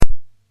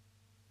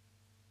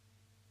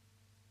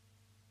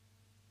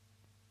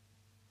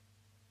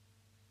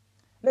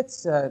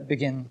Let's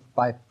begin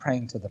by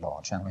praying to the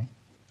Lord, shall we?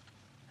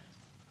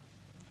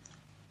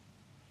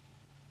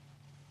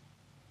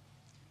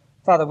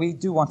 Father, we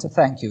do want to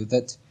thank you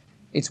that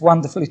it's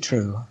wonderfully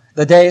true.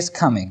 The day is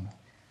coming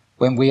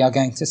when we are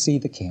going to see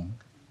the King,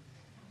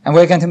 and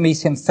we're going to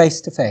meet him face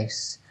to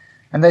face,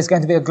 and there's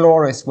going to be a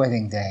glorious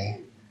wedding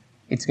day.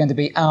 It's going to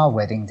be our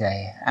wedding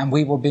day, and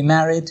we will be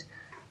married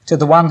to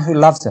the one who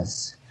loves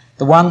us,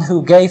 the one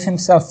who gave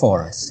himself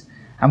for us,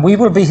 and we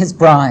will be his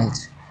bride.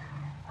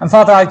 And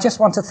Father, I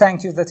just want to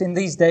thank you that in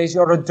these days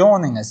you're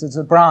adorning us as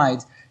a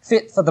bride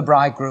fit for the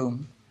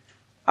bridegroom.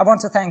 I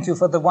want to thank you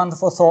for the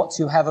wonderful thoughts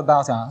you have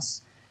about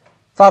us.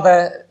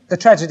 Father, the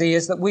tragedy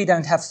is that we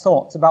don't have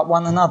thoughts about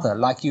one another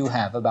like you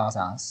have about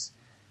us.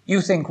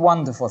 You think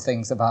wonderful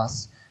things of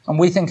us, and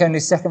we think only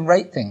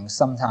second-rate things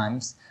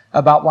sometimes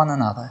about one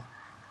another.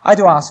 I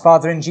do ask,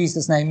 Father, in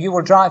Jesus' name, you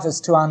will drive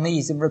us to our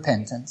knees in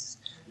repentance,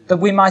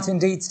 that we might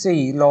indeed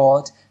see,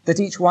 Lord,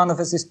 that each one of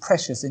us is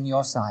precious in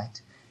your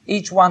sight.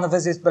 Each one of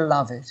us is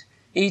beloved.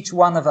 Each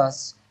one of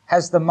us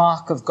has the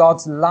mark of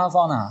God's love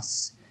on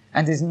us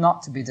and is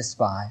not to be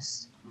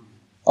despised.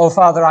 Oh,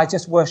 Father, I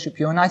just worship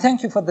you, and I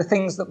thank you for the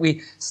things that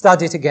we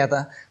study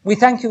together. We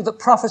thank you that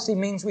prophecy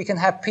means we can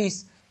have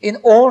peace in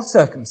all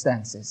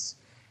circumstances,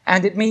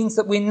 and it means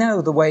that we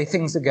know the way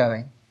things are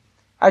going.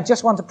 I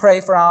just want to pray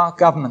for our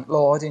government,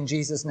 Lord, in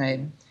Jesus'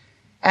 name,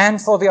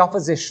 and for the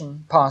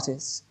opposition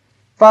parties.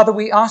 Father,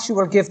 we ask you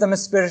will give them a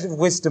spirit of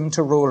wisdom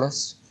to rule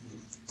us.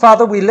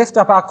 Father, we lift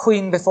up our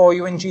Queen before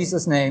you in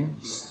Jesus' name.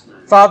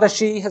 Father,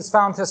 she has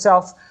found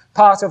herself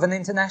part of an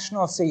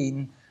international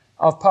scene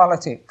of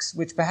politics,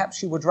 which perhaps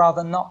she would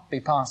rather not be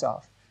part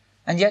of.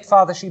 And yet,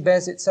 Father, she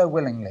bears it so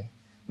willingly.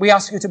 We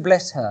ask you to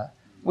bless her.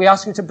 We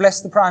ask you to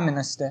bless the Prime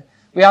Minister.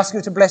 We ask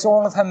you to bless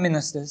all of her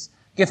ministers.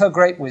 Give her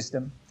great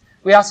wisdom.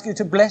 We ask you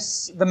to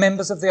bless the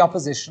members of the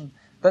opposition,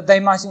 that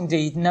they might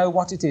indeed know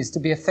what it is to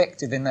be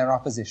effective in their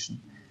opposition.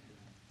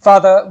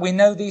 Father, we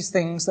know these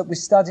things that we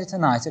study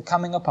tonight are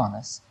coming upon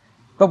us,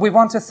 but we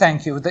want to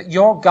thank you that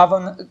your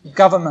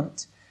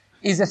government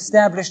is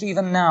established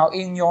even now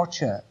in your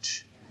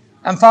church.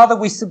 And Father,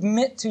 we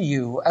submit to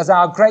you as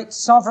our great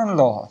sovereign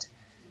Lord,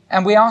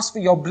 and we ask for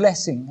your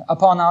blessing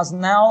upon us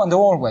now and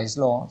always,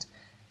 Lord,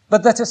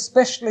 but that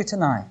especially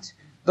tonight,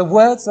 the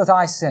words that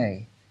I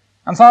say,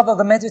 and Father,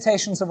 the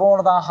meditations of all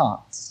of our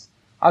hearts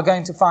are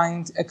going to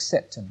find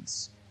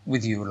acceptance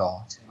with you,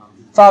 Lord.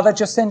 Father,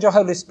 just send your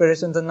Holy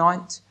Spirit and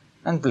anoint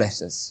and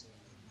bless us.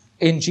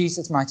 In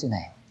Jesus' mighty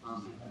name.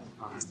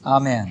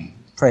 Amen.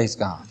 Praise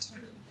God.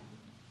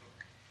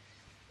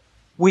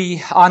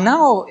 We are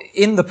now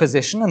in the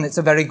position, and it's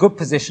a very good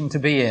position to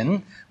be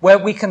in, where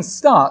we can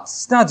start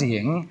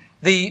studying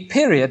the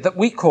period that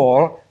we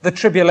call the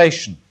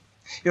tribulation.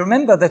 You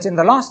remember that in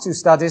the last two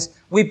studies,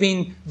 we've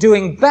been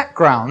doing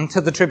background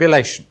to the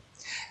tribulation.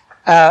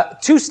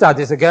 2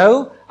 studies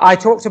ago, I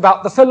talked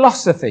about the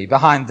philosophy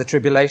behind the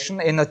tribulation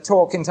in a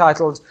talk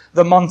entitled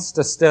The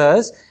Monster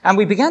Stirs, and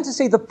we began to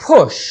see the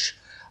push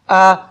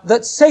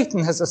that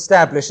Satan has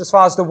established as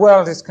far as the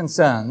world is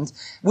concerned,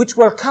 which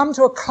will come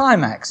to a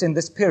climax in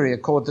this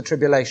period called the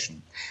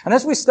tribulation. And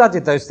as we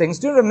studied those things,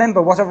 do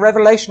remember what a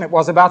revelation it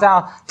was about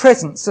our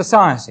present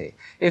society.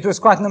 It was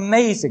quite an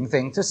amazing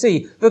thing to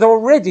see that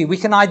already we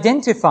can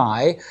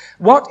identify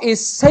what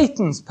is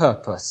Satan's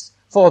purpose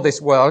for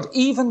this world,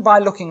 even by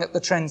looking at the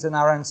trends in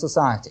our own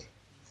society.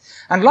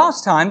 And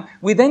last time,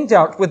 we then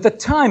dealt with the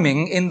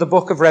timing in the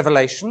book of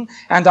Revelation,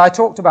 and I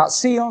talked about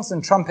seals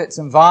and trumpets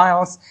and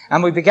vials,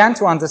 and we began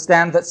to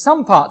understand that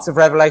some parts of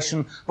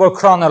Revelation were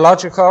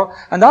chronological,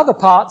 and other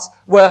parts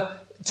were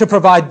to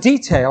provide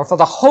detail for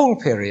the whole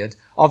period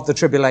of the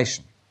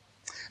tribulation.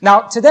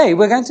 Now, today,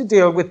 we're going to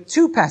deal with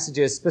 2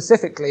 passages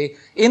specifically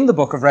in the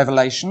book of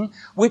Revelation,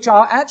 which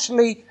are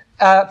actually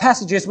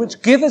passages which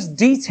give us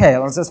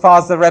details as far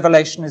as the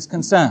revelation is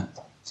concerned.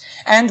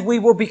 And we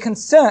will be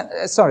concerned,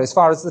 as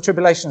far as the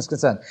tribulation is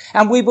concerned.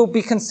 And we will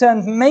be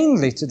concerned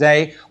mainly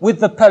today with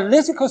the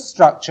political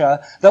structure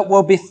that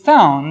will be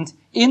found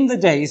in the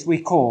days we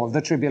call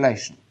the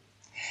tribulation.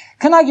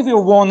 Can I give you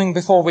a warning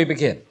before we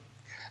begin?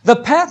 The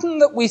pattern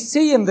that we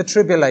see in the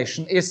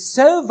tribulation is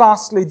so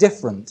vastly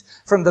different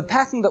from the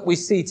pattern that we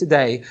see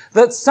today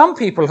that some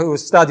people who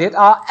study it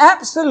are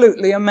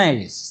absolutely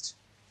amazed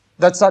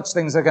that such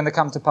things are going to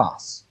come to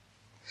pass.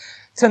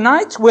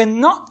 Tonight, we're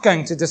not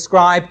going to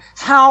describe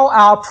how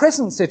our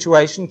present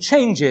situation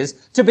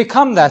changes to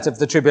become that of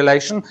the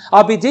tribulation.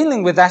 I'll be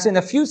dealing with that in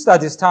a few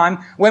studies' time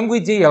when we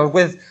deal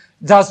with,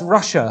 does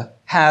Russia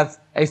have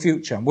a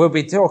future? We'll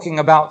be talking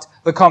about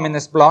the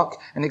communist bloc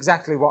and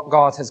exactly what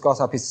God has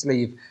got up his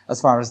sleeve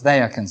as far as they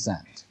are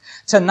concerned.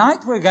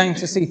 Tonight, we're going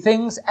to see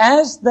things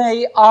as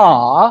they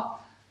are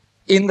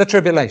in the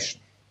tribulation.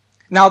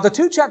 Now, the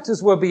 2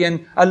 chapters we'll be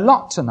in a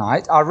lot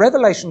tonight are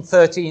Revelation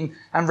 13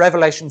 and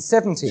Revelation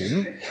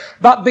 17.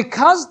 But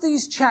because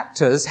these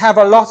chapters have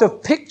a lot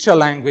of picture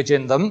language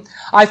in them,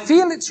 I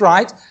feel it's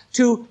right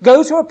to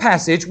go to a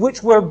passage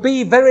which will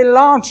be very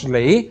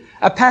largely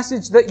a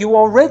passage that you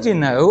already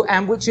know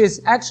and which is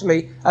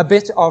actually a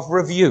bit of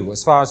review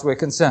as far as we're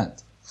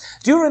concerned.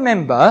 Do you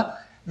remember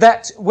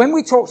that when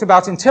we talked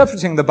about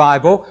interpreting the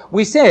Bible,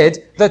 we said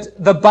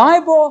that the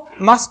Bible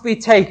must be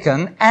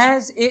taken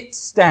as it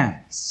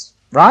stands,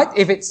 right?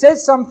 If it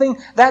says something,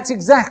 that's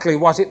exactly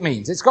what it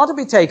means. It's got to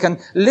be taken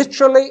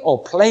literally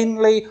or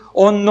plainly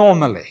or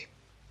normally.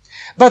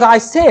 But I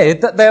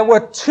said that there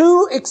were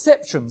two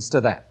exceptions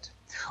to that.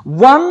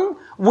 One,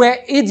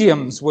 where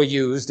idioms were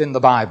used in the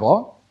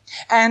Bible,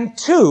 and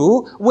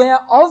two, where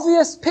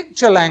obvious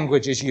picture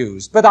language is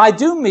used. But I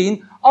do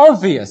mean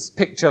obvious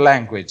picture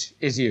language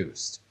is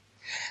used.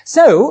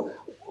 So,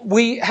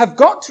 we have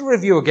got to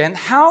review again,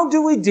 how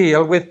do we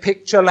deal with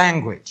picture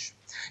language?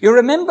 You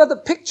remember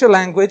that picture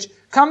language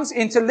comes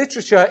into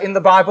literature in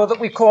the Bible that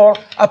we call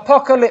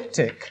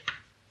apocalyptic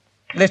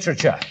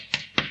literature.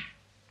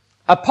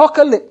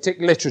 Apocalyptic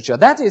literature.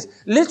 That is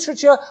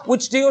literature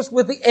which deals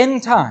with the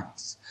end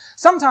times.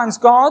 Sometimes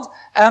God,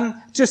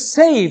 to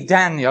save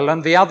Daniel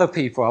and the other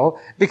people,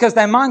 because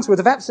their minds would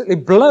have absolutely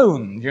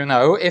blown,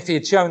 if he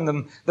had shown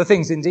them the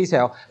things in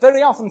detail,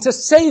 very often to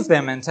save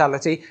their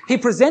mentality, he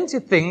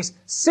presented things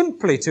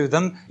simply to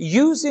them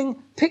using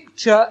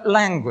picture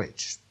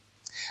language.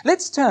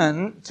 Let's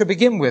turn, to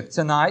begin with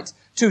tonight,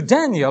 to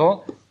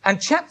Daniel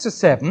and chapter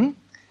 7,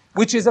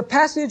 which is a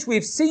passage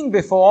we've seen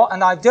before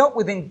and I've dealt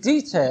with in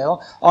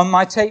detail on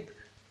my tape,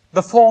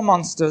 The Four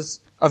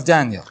Monsters of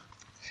Daniel.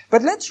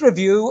 But let's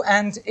review,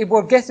 and it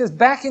will get us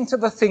back into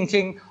the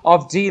thinking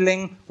of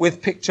dealing with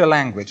picture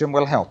language and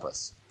will help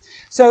us.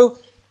 So,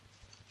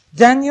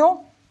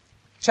 Daniel,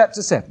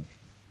 chapter 7.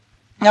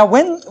 Now,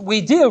 when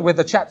we deal with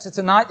the chapter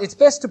tonight, it's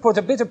best to put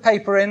a bit of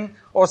paper in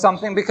or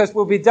something because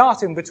we'll be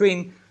darting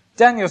between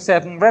Daniel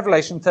 7,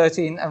 Revelation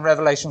 13, and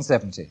Revelation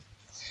 17.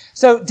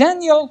 So,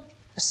 Daniel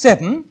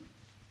 7,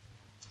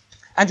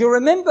 and you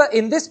remember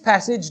in this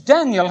passage,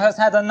 Daniel has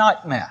had a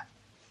nightmare,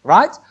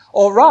 right?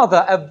 Or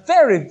rather, a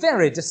very,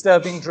 very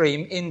disturbing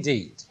dream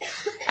indeed.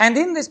 And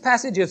in this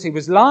passage, as he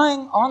was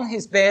lying on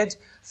his bed,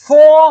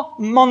 4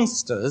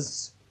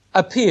 monsters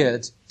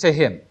appeared to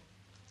him.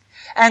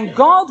 And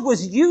God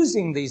was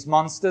using these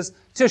monsters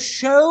to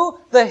show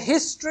the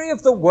history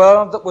of the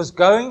world that was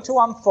going to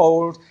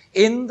unfold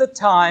in the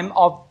time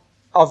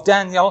of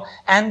Daniel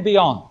and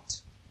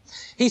beyond.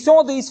 He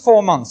saw these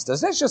 4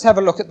 monsters. Let's just have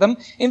a look at them.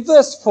 In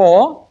verse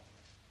 4,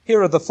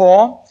 here are the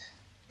 4.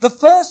 The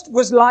first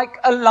was like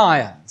a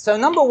lion. So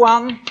number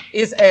 1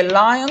 is a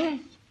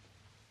lion.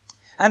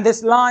 And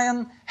this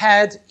lion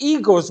had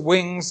eagle's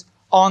wings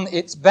on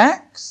its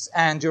backs.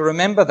 And you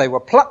remember they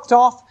were plucked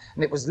off.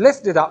 And it was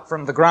lifted up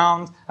from the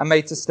ground and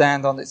made to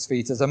stand on its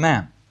feet as a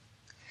man.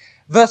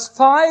 Verse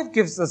 5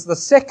 gives us the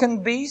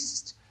second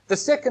beast. The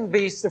second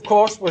beast, of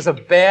course, was a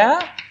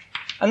bear.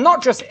 And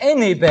not just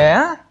any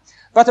bear,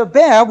 but a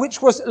bear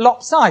which was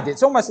lopsided.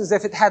 It's almost as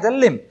if it had a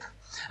limp.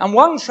 And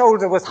one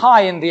shoulder was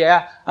high in the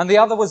air and the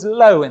other was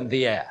low in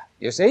the air,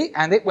 you see?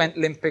 And it went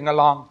limping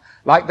along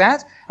like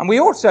that. And we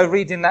also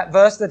read in that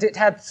verse that it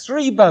had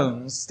 3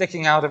 bones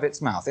sticking out of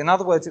its mouth. In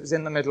other words, it was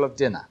in the middle of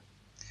dinner.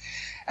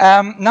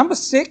 Number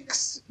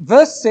 6,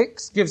 verse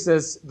 6 gives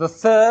us the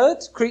third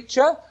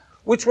creature,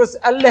 which was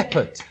a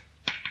leopard.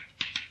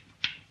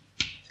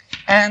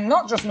 And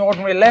not just an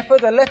ordinary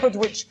leopard, a leopard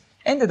which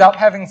ended up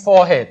having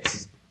 4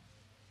 heads.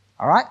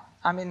 All right?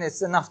 I mean,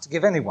 it's enough to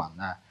give anyone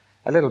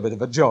a little bit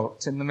of a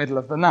jolt in the middle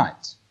of the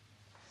night.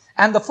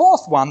 And the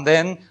fourth one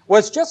then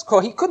was just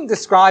called, he couldn't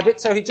describe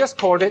it, so he just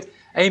called it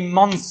a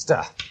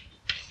monster.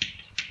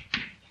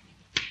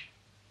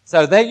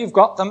 So there you've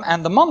got them,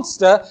 and the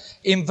monster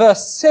in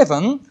verse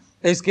 7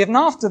 is given,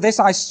 after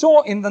this I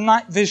saw in the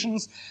night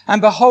visions,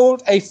 and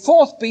behold, a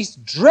 4th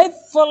beast,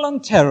 dreadful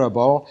and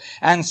terrible,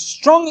 and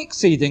strong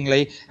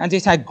exceedingly, and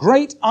it had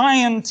great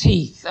iron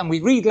teeth. And we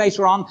read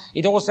later on,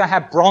 it also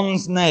had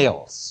bronze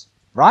nails.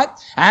 Right?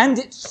 And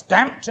it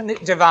stamped and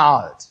it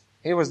devoured.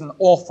 He was an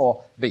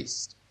awful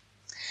beast.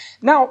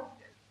 Now,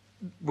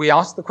 we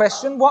ask the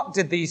question, what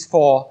did these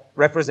 4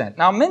 represent?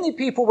 Now, many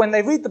people, when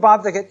they read the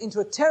Bible, they get into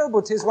a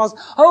terrible tiswas.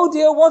 Oh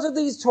dear, what are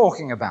these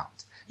talking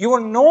about? You will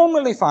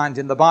normally find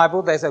in the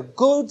Bible there's a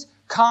good,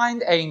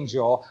 kind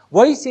angel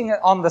waiting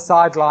on the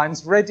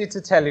sidelines, ready to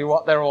tell you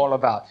what they're all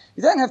about.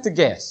 You don't have to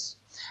guess.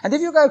 And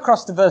if you go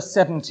across to verse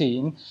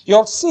 17,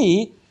 you'll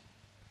see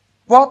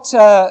what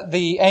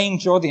the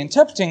angel, the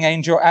interpreting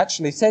angel,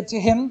 actually said to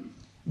him.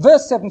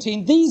 Verse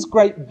 17, these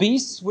great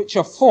beasts, which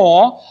are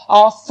 4,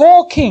 are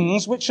 4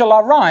 kings which shall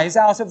arise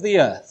out of the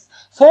earth.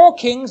 4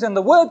 kings, and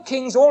the word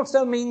kings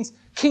also means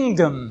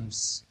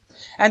kingdoms.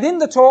 And in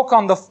the talk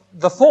on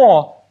the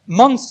 4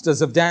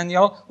 monsters of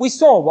Daniel, we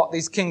saw what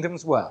these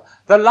kingdoms were.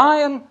 The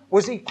lion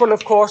was equal,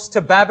 of course,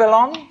 to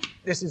Babylon.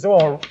 This is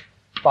all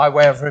by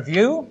way of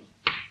review.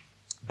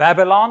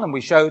 Babylon, and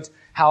we showed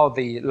how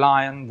the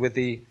lion with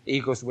the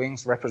eagle's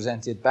wings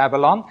represented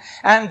Babylon.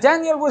 And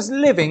Daniel was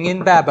living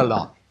in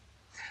Babylon.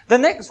 The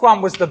next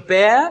one was the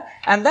bear,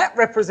 and that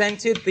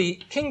represented the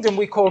kingdom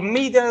we call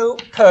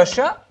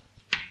Medo-Persia.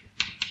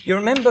 You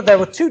remember there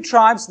were two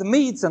tribes, the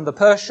Medes and the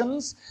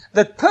Persians.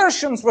 The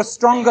Persians were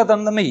stronger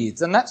than the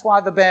Medes, and that's why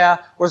the bear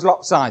was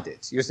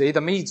lopsided. You see, the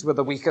Medes were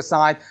the weaker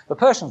side, the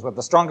Persians were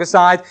the stronger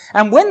side,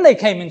 and when they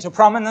came into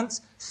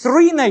prominence,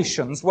 3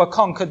 nations were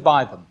conquered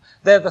by them.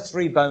 They're the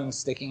 3 bones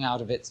sticking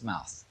out of its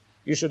mouth.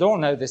 You should all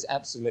know this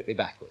absolutely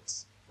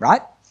backwards,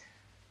 right?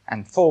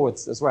 And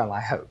forwards as well, I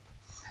hope.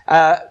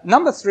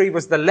 Number 3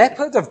 was the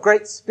leopard of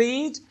great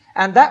speed,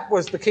 and that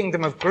was the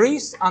kingdom of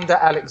Greece under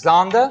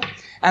Alexander.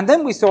 And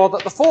then we saw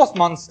that the 4th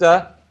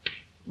monster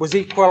was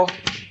equal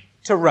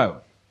to Rome.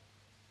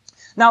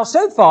 Now,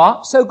 so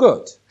far, so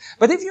good.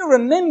 But if you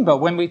remember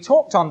when we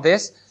talked on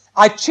this,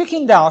 I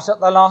chickened out at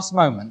the last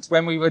moment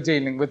when we were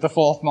dealing with the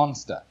 4th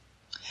monster.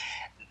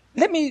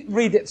 Let me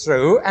read it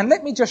through, and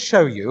let me just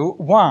show you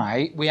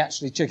why we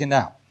actually chickened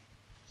out.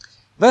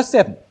 Verse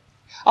 7.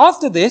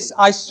 After this,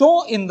 I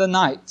saw in the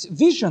night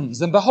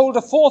visions, and behold, a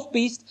 4th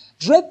beast,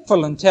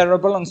 dreadful and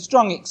terrible and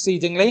strong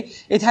exceedingly.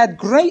 It had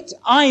great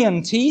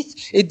iron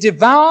teeth. It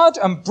devoured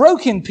and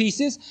broke in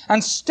pieces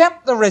and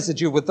stamped the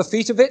residue with the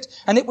feet of it.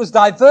 And it was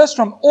diverse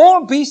from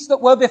all beasts that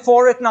were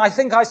before it. And I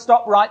think I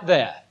stopped right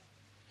there.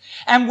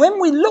 And when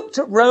we looked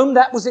at Rome,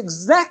 that was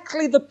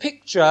exactly the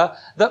picture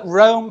that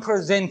Rome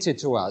presented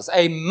to us.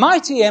 A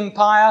mighty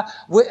empire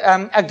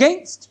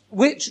against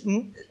which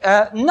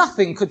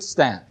nothing could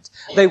stand.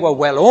 They were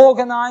well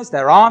organized.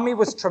 Their army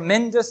was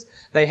tremendous.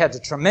 They had a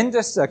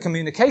tremendous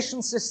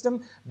communication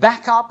system,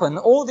 backup, and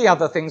all the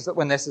other things that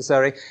were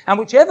necessary. And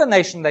whichever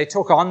nation they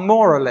took on,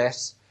 more or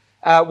less,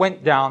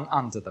 went down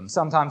under them.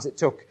 Sometimes it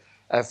took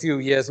a few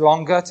years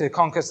longer to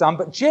conquer some,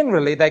 but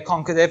generally they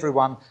conquered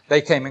everyone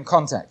they came in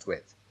contact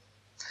with.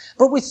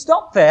 But we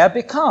stopped there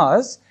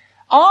because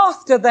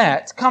after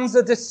that comes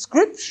a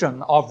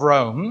description of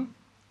Rome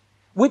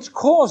which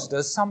caused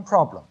us some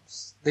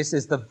problems. This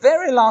is the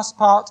very last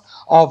part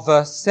of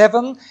verse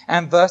 7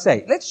 and verse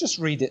 8. Let's just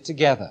read it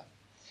together.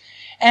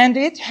 And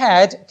it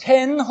had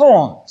 10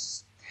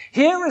 horns.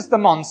 Here is the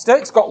monster.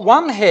 It's got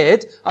 1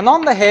 head, and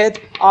on the head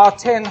are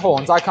 10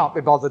 horns. I can't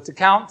be bothered to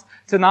count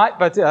tonight,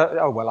 but,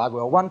 I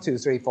will. 1, 2,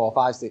 3, 4,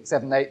 5, 6,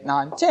 7, 8,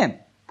 9, 10.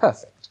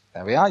 Perfect.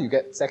 There we are. You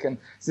get second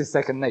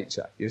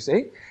nature, you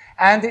see.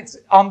 And it's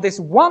on this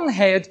 1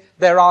 head,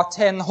 there are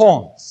 10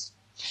 horns.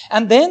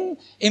 And then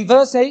in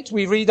verse 8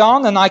 we read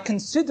on, and I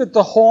considered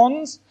the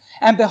horns,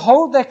 and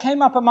behold, there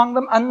came up among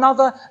them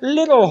another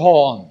little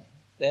horn.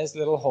 There's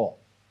little horn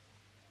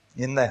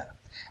in there.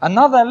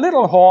 Another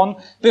little horn,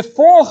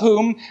 before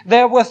whom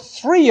there were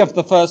 3 of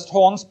the first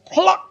horns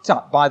plucked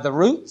up by the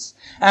roots.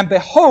 And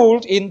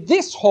behold, in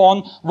this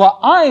horn were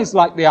eyes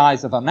like the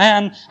eyes of a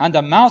man, and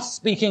a mouth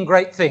speaking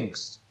great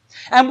things.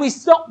 And we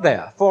stop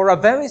there for a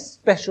very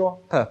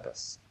special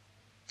purpose.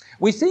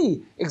 We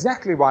see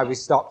exactly why we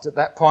stopped at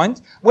that point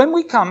when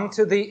we come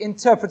to the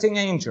interpreting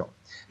angel.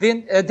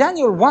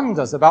 Daniel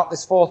wonders about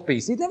this 4th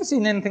beast. He'd never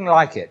seen anything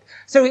like it.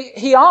 So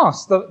he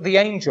asked the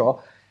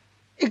angel,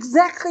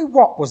 exactly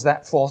what was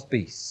that 4th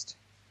beast?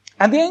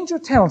 And the angel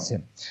tells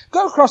him.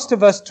 Go across to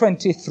verse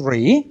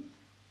 23.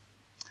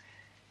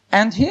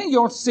 And here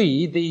you'll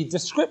see the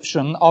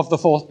description of the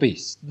 4th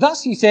beast.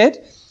 Thus he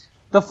said,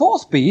 the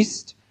 4th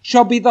beast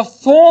shall be the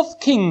 4th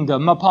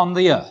kingdom upon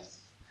the earth.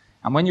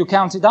 And when you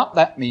count it up,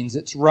 that means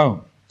it's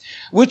Rome.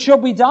 Which shall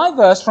be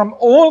diverse from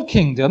all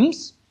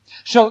kingdoms.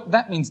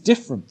 That means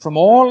different from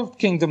all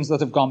kingdoms that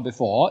have gone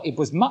before. It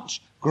was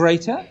much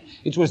greater.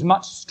 It was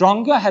much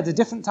stronger, had a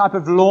different type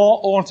of law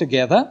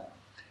altogether.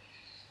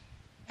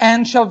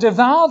 And shall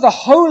devour the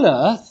whole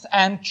earth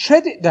and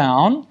tread it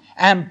down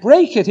and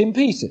break it in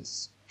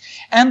pieces.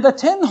 And the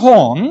 10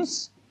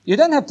 horns, you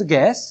don't have to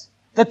guess,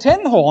 the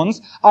 10 horns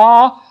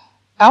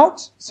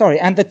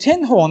and the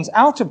 10 horns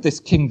out of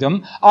this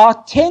kingdom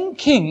are 10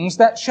 kings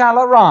that shall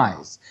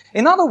arise.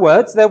 In other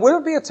words, there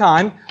will be a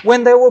time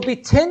when there will be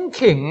 10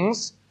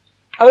 kings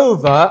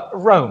over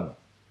Rome.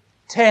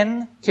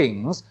 10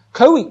 kings,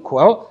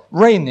 co-equal,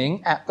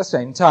 reigning at the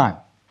same time.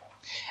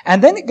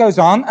 And then it goes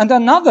on, and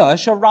another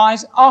shall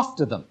rise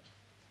after them.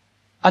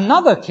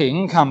 Another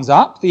king comes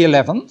up, the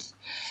 11th,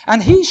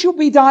 and he shall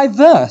be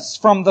diverse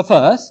from the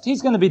first.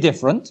 He's going to be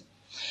different.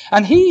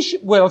 And he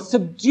will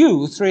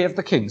subdue 3 of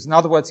the kings. In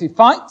other words, he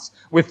fights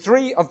with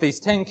 3 of these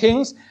 10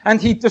 kings,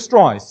 and he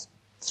destroys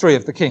 3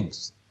 of the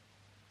kings.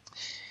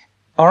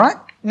 All right?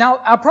 Now,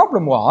 our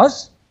problem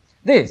was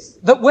this,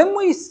 that when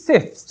we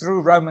sift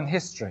through Roman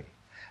history,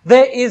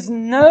 there is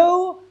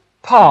no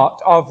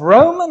part of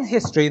Roman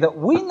history that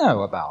we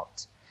know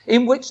about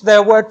in which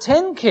there were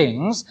 10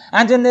 kings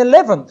and an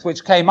 11th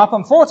which came up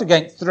and fought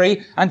against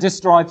 3 and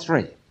destroyed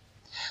 3.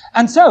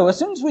 And so, as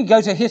soon as we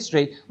go to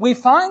history, we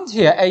find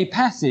here a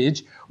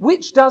passage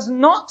which does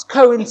not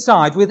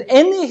coincide with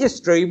any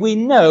history we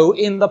know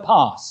in the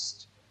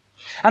past.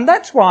 And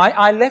that's why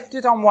I left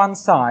it on one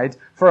side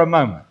for a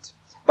moment.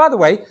 By the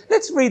way,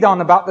 let's read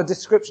on about the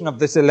description of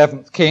this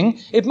 11th king.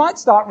 It might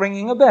start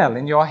ringing a bell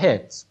in your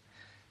heads.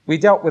 We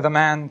dealt with a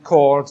man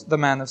called the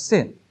man of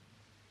sin.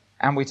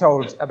 And we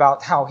told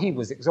about how he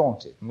was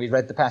exalted. And we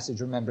read the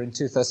passage, remember, in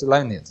 2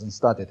 Thessalonians and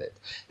studied it.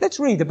 Let's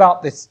read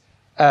about this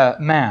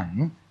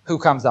man who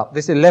comes up,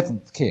 this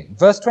 11th king.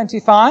 Verse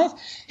 25,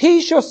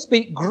 he shall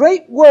speak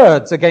great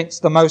words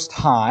against the Most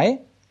High,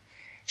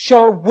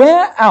 shall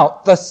wear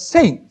out the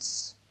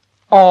saints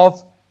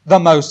of the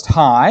Most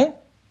High.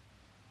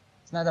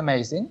 Isn't that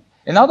amazing?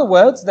 In other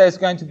words, there's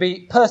going to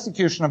be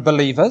persecution of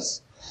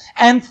believers,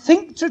 and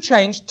think to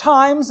change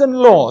times and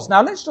laws.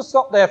 Now let's just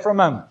stop there for a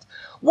moment.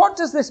 What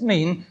does this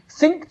mean,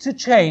 think to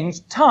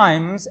change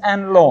times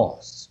and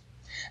laws?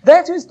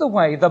 That is the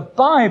way the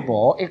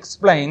Bible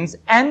explains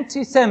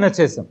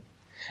anti-Semitism.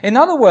 In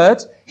other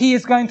words, he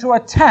is going to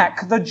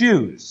attack the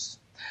Jews.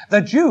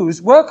 The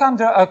Jews work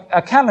under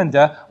a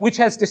calendar which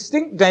has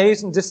distinct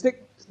days and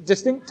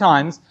distinct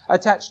times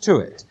attached to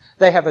it.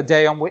 They have a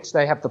day on which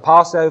they have the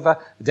Passover,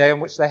 a day on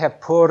which they have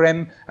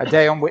Purim, a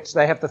day on which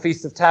they have the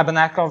Feast of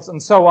Tabernacles,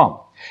 and so on.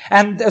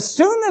 And as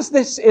soon as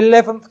this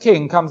 11th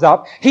king comes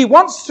up, he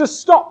wants to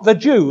stop the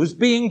Jews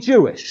being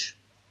Jewish.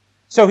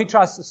 So he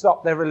tries to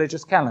stop their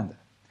religious calendar.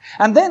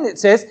 And then it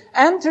says,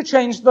 and to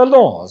change the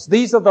laws.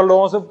 These are the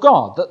laws of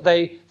God that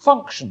they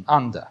function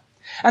under.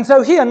 And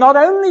so here, not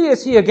only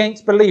is he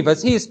against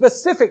believers, he is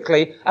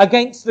specifically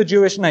against the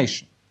Jewish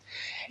nation.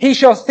 He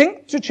shall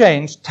think to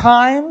change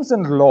times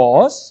and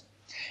laws,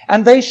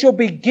 and they shall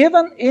be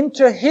given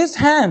into his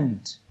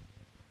hand.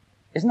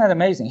 Isn't that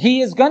amazing?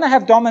 He is going to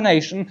have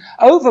domination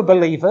over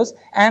believers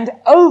and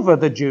over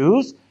the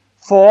Jews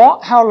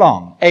for how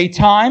long? A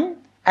time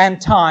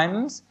and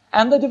times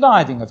and the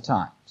dividing of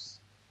times.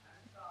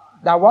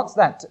 Now, what's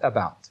that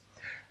about?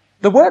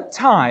 The word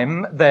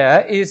time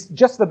there is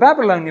just the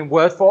Babylonian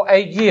word for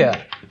a year.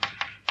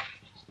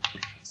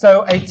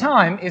 So a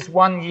time is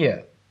 1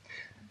 year.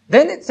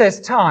 Then it says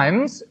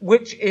times,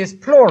 which is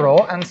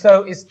plural, and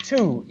so is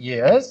 2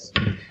 years.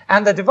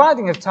 And the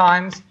dividing of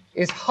times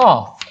is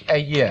half a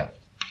year.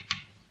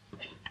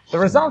 The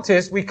result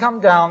is we come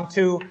down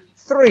to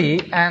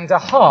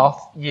 3.5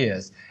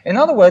 years. In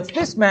other words,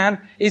 this man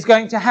is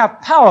going to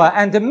have power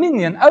and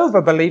dominion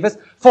over believers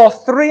for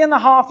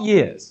 3.5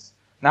 years.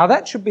 Now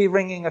that should be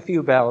ringing a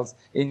few bells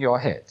in your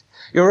head.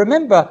 You'll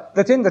remember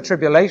that in the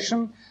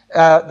tribulation,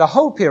 the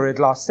whole period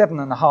lasts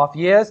 7.5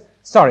 years.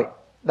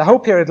 The whole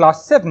period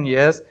lasts 7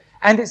 years,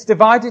 and it's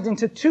divided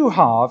into 2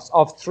 halves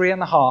of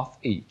 3.5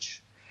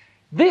 each.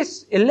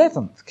 This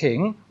 11th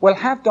king will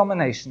have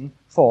domination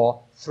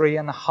for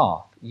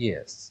 3.5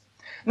 years.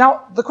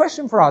 Now, the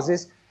question for us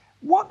is,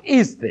 what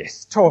is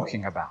this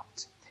talking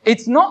about?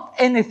 It's not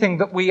anything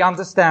that we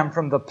understand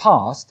from the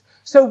past,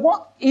 so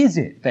what is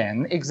it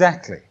then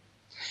exactly?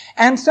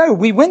 And so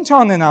we went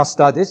on in our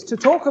studies to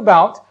talk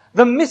about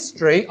the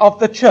mystery of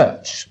the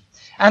church,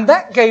 and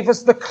that gave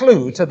us the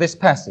clue to this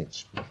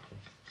passage.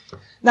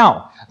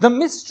 Now, the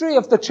mystery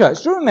of the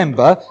church. Do you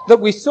remember that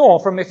we saw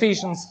from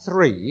Ephesians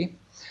 3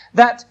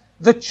 that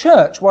the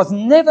church was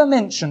never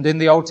mentioned in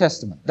the Old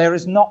Testament? There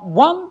is not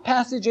one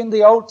passage in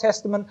the Old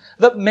Testament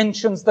that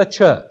mentions the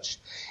church.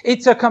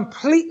 It's a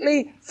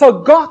completely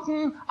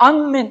forgotten,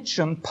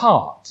 unmentioned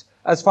part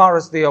as far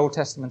as the Old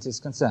Testament is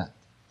concerned.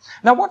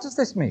 Now, what does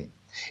this mean?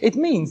 It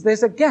means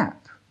there's a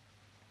gap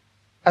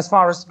as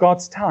far as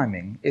God's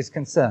timing is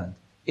concerned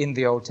in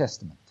the Old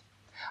Testament.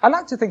 I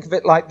like to think of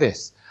it like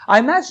this. I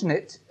imagine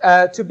it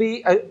to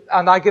be,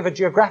 and I give a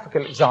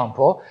geographical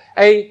example,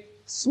 a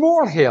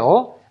small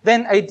hill,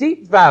 then a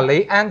deep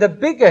valley, and a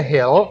bigger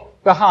hill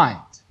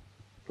behind,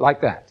 like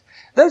that.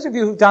 Those of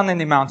you who've done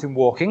any mountain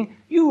walking,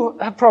 you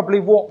have probably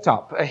walked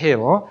up a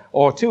hill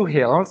or 2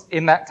 hills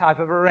in that type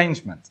of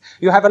arrangement.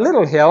 You have a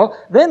little hill,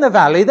 then a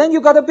valley, then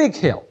you've got a big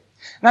hill.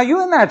 Now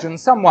you imagine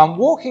someone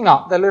walking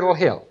up the little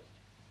hill,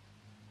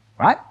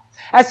 right?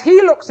 As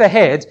he looks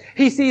ahead,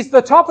 he sees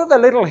the top of the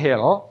little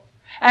hill,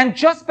 and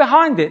just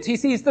behind it, he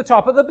sees the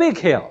top of the big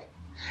hill.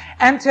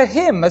 And to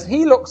him, as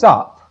he looks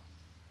up,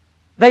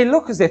 they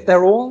look as if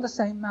they're all the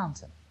same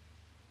mountain.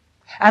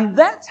 And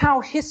that's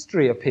how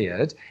history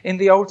appeared in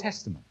the Old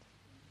Testament.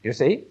 You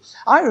see?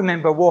 I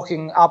remember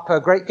walking up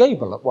Great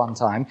Gable at one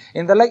time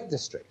in the Lake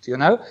District,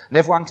 and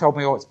everyone told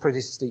me, it's a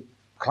pretty steep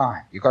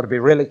climb. You've got to be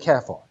really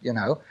careful,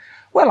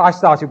 Well, I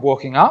started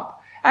walking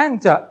up,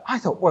 and I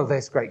thought, well,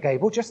 there's Great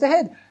Gable just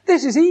ahead.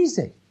 This is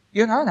easy.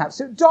 An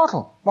absolute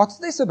doddle. What's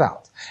this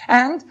about?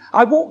 And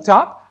I walked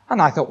up,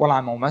 and I thought, well,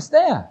 I'm almost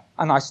there.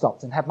 And I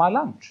stopped and had my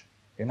lunch.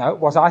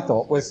 What I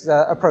thought was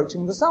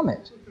approaching the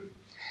summit.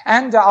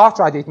 And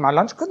after I'd eaten my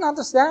lunch, couldn't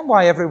understand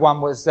why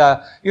everyone was,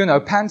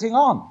 panting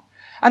on.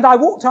 And I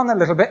walked on a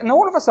little bit, and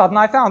all of a sudden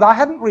I found I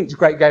hadn't reached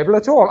Great Gable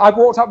at all. I'd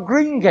walked up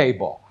Green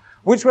Gable,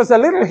 which was a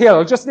little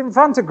hill just in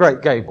front of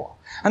Great Gable.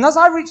 And as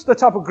I reached the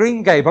top of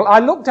Green Gable, I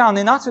looked down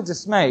in utter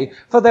dismay,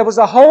 for there was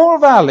a whole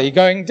valley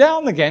going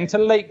down again to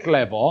lake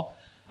level,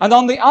 and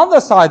on the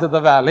other side of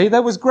the valley,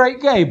 there was Great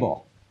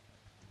Gable.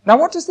 Now,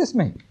 what does this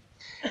mean?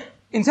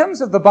 In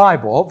terms of the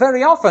Bible,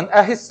 very often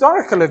a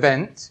historical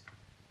event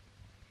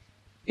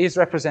is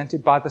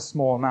represented by the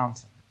small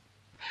mountain.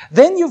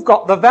 Then you've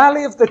got the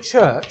valley of the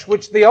church,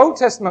 which the Old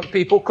Testament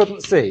people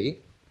couldn't see,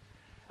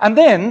 and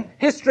then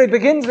history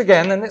begins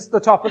again, and it's the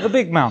top of the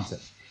big mountain.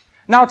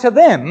 Now, to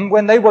them,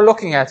 when they were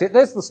looking at it,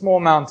 there's the small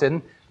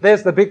mountain,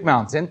 there's the big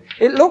mountain.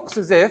 It looks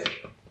as if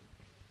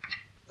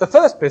the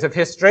first bit of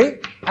history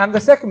and the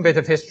second bit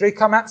of history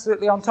come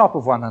absolutely on top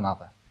of one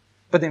another.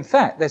 But in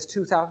fact, there's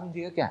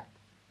 2,000-year gap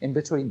in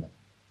between them.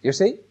 You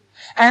see?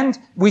 And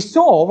we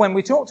saw, when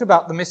we talked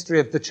about the mystery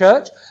of the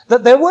church,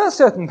 that there were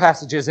certain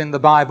passages in the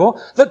Bible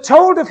that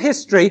told of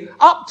history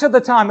up to the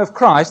time of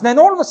Christ, and then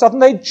all of a sudden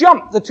they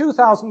jumped the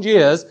 2,000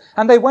 years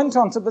and they went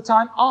on to the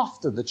time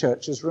after the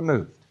church is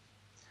removed.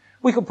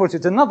 We could put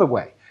it another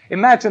way.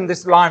 Imagine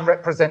this line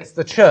represents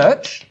the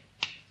church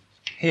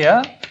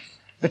here.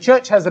 The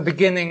church has a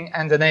beginning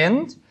and an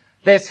end.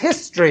 There's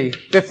history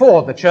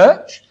before the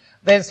church.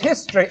 There's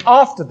history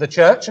after the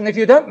church. And if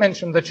you don't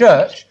mention the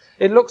church,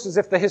 it looks as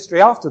if the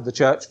history after the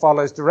church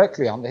follows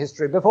directly on the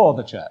history before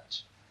the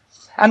church.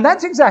 And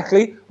that's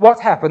exactly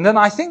what happened. And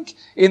I think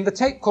in the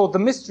tape called The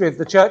Mystery of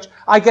the Church,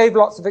 I gave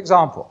lots of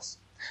examples.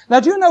 Now,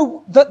 do you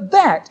know that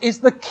that is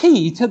the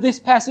key to this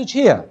passage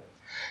here?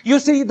 You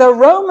see, the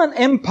Roman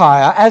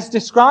Empire, as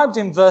described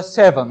in verse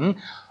 7,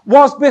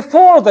 was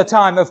before the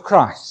time of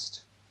Christ,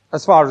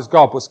 as far as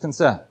God was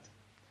concerned.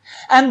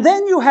 And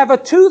then you have a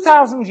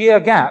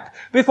 2,000-year gap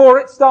before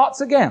it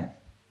starts again.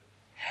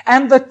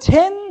 And the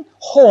 10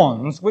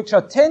 horns, which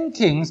are 10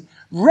 kings,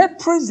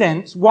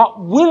 represents what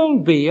will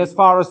be, as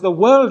far as the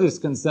world is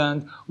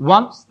concerned,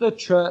 once the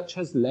church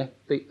has left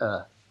the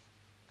earth.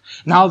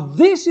 Now,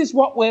 this is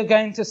what we're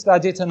going to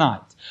study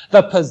tonight,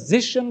 the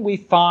position we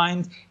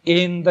find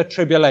in the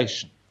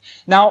tribulation.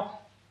 Now,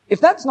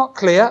 if that's not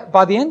clear,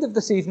 by the end of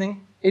this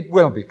evening, it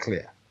will be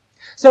clear.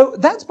 So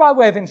that's by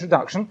way of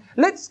introduction.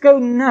 Let's go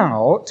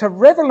now to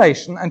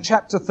Revelation and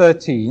chapter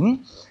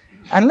 13,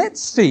 and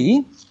let's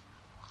see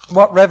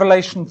what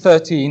Revelation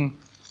 13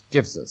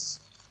 gives us.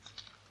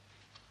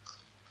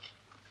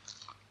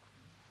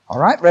 All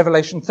right,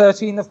 Revelation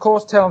 13, of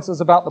course, tells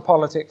us about the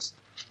politics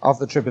of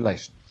the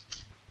tribulation.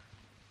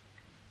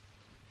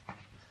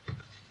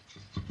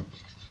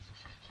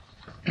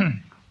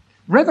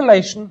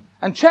 Revelation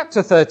and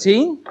chapter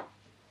 13.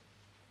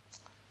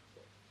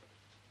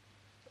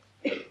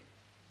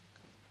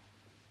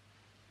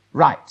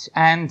 Right,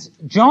 and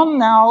John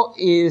now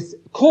is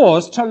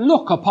caused to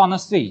look upon a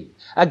scene.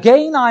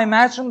 Again, I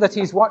imagine that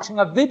he's watching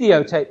a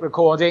videotape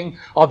recording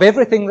of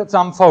everything that's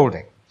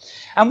unfolding.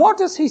 And what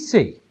does he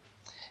see?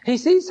 He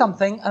sees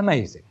something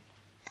amazing.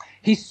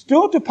 He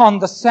stood upon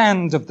the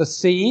sand of the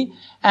sea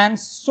and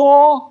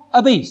saw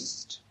a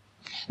beast.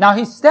 Now,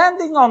 he's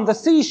standing on the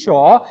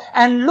seashore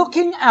and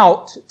looking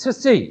out to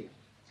sea.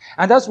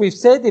 And as we've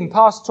said in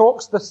past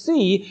talks, the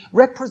sea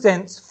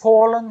represents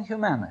fallen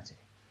humanity.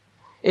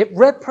 It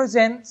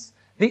represents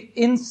the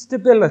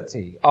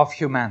instability of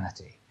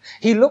humanity.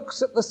 He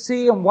looks at the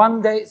sea and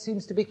one day it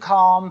seems to be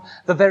calm.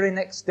 The very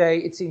next day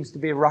it seems to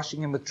be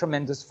rushing in with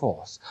tremendous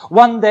force.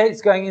 One day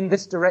it's going in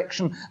this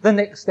direction. The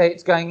next day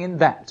it's going in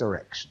that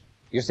direction.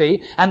 You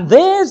see? And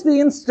there's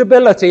the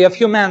instability of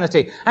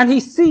humanity. And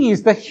he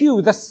sees the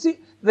hue, the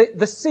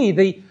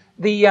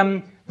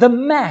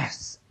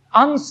mass,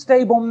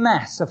 unstable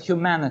mass of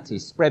humanity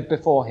spread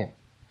before him.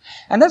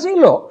 And as he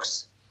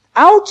looks,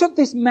 out of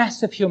this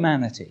mass of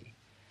humanity,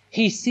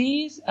 he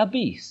sees a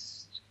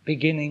beast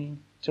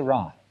beginning to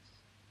rise.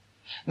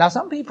 Now,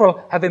 some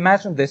people have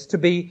imagined this to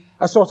be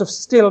a sort of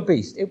still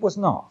beast. It was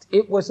not.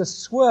 It was a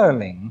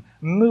swirling,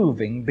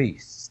 moving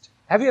beast.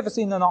 Have you ever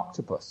seen an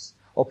octopus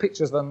or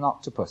pictures of an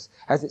octopus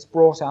as it's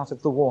brought out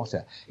of the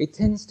water? It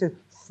tends to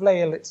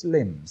flail its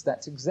limbs.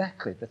 That's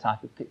exactly the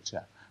type of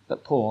picture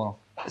that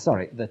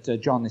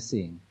John is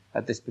seeing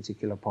at this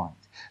particular point.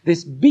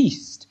 This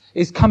beast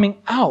is coming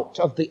out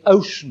of the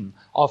ocean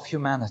of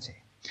humanity.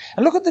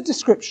 And look at the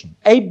description.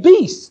 A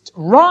beast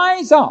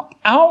rise up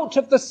out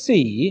of the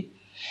sea,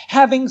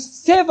 having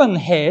 7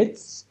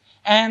 heads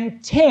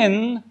and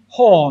 10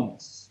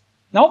 horns.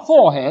 Not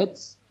 4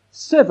 heads,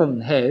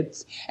 7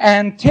 heads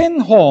and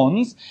 10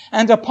 horns,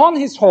 and upon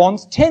his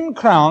horns 10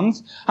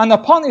 crowns, and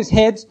upon his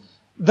heads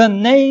the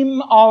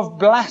name of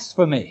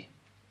blasphemy.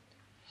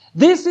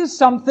 This is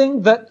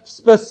something that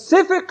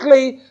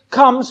specifically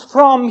comes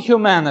from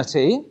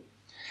humanity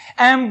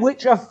and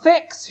which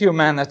affects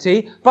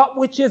humanity, but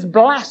which is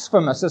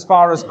blasphemous as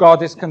far as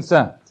God is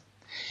concerned.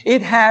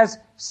 It has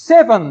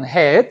 7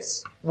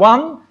 heads,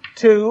 1,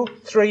 2,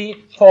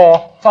 3,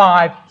 4,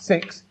 5,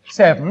 6,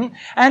 7,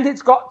 and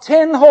it's got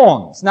 10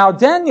 horns. Now,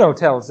 Daniel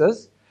tells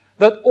us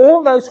that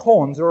all those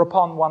horns are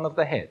upon one of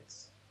the heads.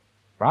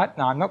 Right?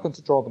 Now, I'm not going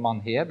to draw them on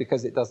here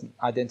because it doesn't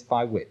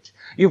identify which.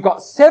 You've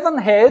got 7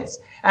 heads,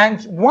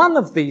 and one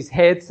of these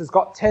heads has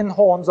got 10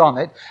 horns on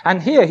it.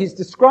 And here he's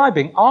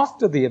describing,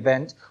 after the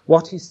event,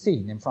 what he's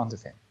seen in front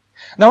of him.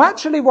 Now,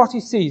 actually, what he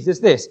sees is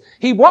this.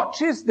 He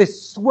watches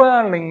this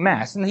swirling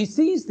mass, and he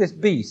sees this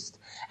beast,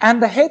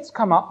 and the heads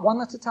come up one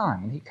at a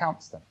time, and he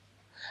counts them.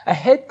 A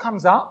head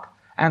comes up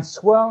and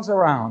swirls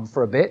around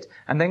for a bit,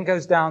 and then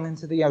goes down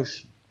into the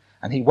ocean.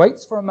 And he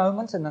waits for a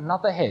moment, and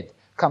another head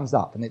comes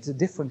up, and it's a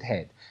different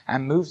head,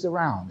 and moves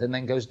around, and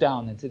then goes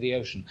down into the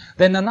ocean.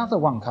 Then another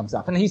one comes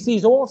up, and he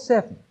sees all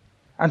 7.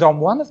 And on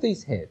one of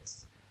these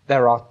heads,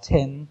 there are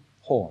 10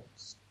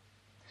 horns.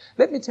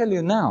 Let me tell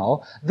you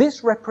now,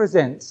 this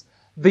represents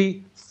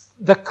the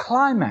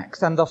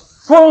climax and the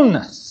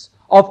fullness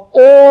of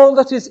all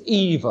that is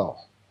evil,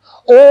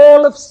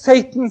 all of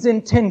Satan's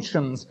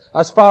intentions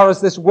as far as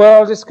this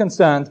world is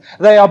concerned,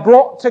 they are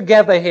brought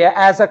together here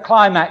as a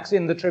climax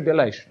in the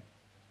tribulation.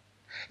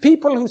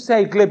 People who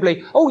say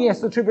glibly, oh yes,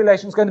 the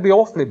tribulation is going to be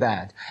awfully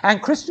bad,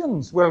 and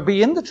Christians will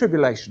be in the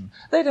tribulation.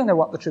 They don't know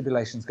what the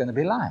tribulation is going to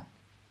be like.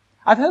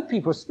 I've heard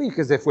people speak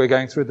as if we're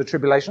going through the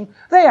tribulation.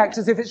 They act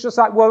as if it's just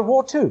like World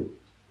War II,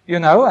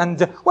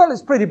 and, well,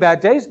 it's pretty bad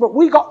days, but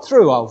we got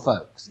through, old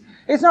folks.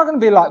 It's not going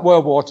to be like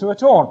World War II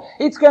at all.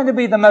 It's going to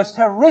be the most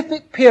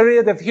horrific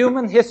period of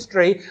human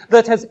history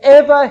that has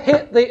ever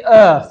hit the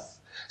earth.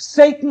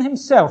 Satan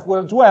himself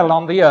will dwell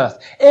on the earth.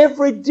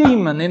 Every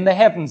demon in the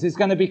heavens is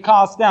going to be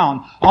cast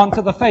down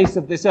onto the face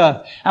of this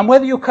earth. And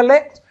whether you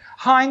collect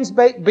Heinz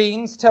baked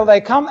beans till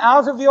they come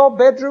out of your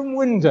bedroom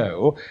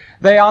window,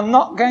 they are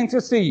not going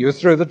to see you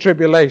through the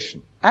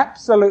tribulation.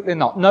 Absolutely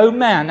not. No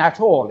man at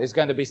all is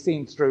going to be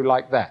seen through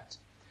like that.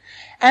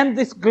 And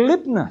this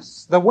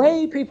glibness, the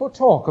way people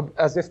talk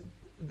as if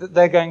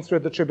they're going through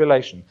the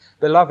tribulation.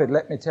 Beloved,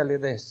 let me tell you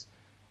this.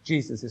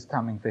 Jesus is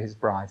coming for his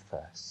bride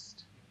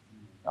first.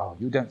 Oh,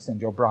 you don't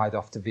send your bride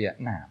off to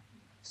Vietnam.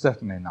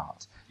 Certainly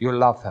not. You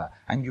love her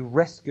and you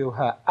rescue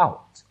her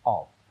out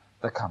of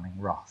the coming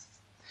wrath.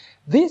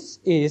 This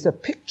is a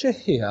picture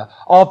here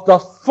of the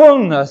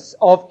fullness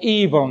of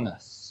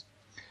evilness.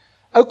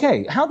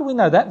 Okay, how do we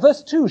know that?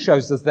 Verse 2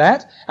 shows us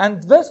that,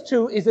 and verse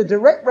 2 is a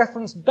direct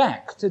reference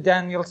back to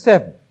Daniel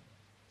 7.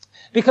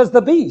 Because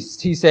the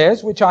beast, he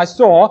says, which I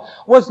saw,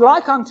 was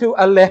like unto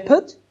a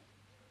leopard,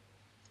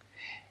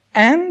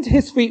 and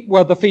his feet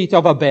were the feet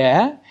of a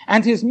bear,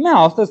 and his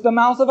mouth as the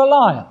mouth of a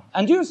lion.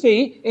 And you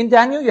see, in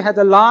Daniel you had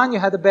a lion, you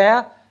had a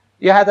bear,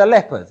 you had a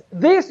leopard.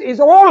 This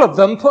is all of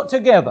them put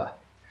together.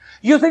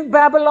 You think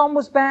Babylon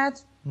was bad?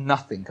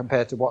 Nothing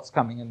compared to what's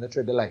coming in the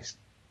tribulation.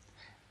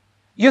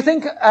 You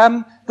think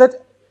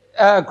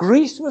that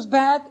Greece was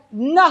bad?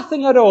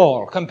 Nothing at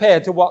all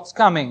compared to what's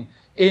coming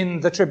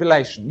in the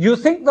tribulation. You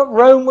think that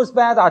Rome was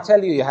bad? I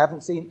tell you, you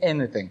haven't seen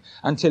anything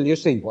until you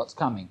see what's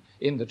coming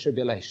in the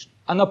tribulation.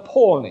 An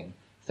appalling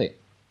thing.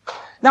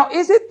 Now,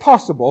 is it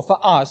possible for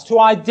us to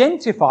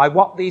identify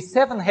what these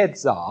 7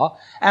 heads are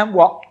and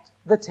what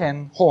the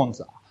 10 horns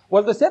are?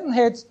 Well, the 7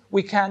 heads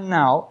we can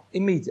now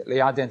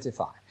immediately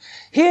identify.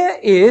 Here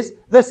is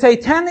the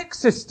satanic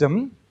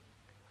system,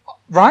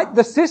 right?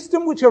 The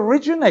system which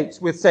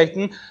originates with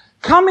Satan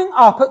coming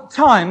up at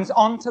times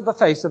onto the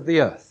face of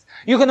the earth.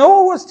 You can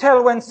always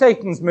tell when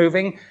Satan's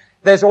moving,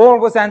 there's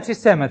always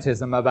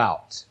anti-Semitism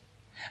about.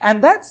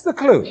 And that's the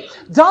clue.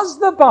 Does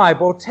the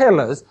Bible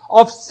tell us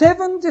of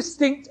 7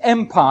 distinct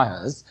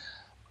empires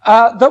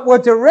that were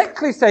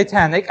directly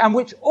satanic and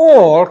which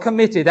all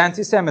committed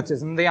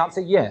anti-Semitism? The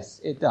answer,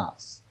 yes, it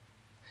does.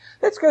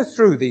 Let's go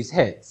through these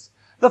heads.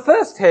 The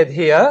first head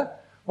here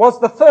was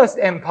the first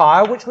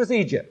empire, which was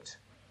Egypt.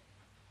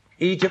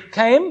 Egypt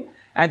came,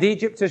 and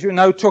Egypt, as you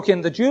know, took in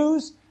the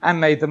Jews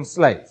and made them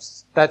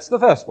slaves. That's the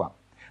first one.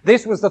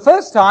 This was the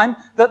first time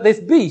that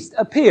this beast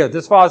appeared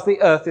as far as the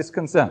earth is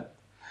concerned.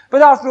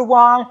 But after a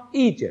while,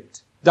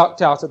 Egypt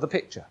ducked out of the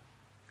picture.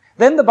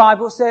 Then the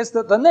Bible says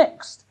that the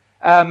next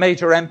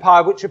major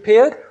empire which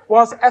appeared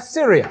was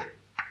Assyria.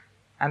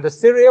 And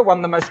Assyria, one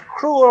of the most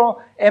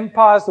cruel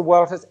empires the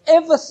world has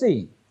ever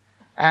seen.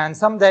 And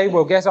someday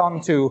we'll get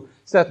on to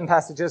certain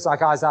passages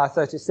like Isaiah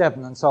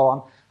 37 and so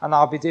on, and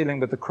I'll be dealing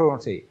with the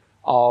cruelty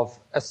of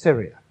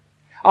Assyria.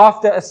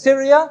 After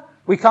Assyria,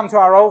 we come to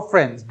our old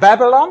friends,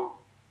 Babylon.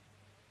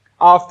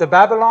 After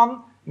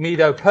Babylon,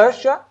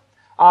 Medo-Persia.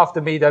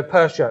 After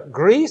Medo-Persia,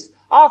 Greece.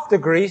 After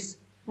Greece,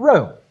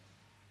 Rome.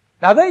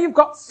 Now there you've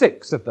got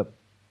 6 of them,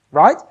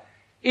 right?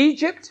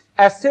 Egypt,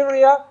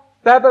 Assyria,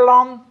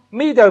 Babylon,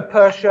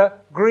 Medo-Persia,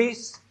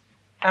 Greece,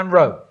 and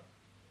Rome.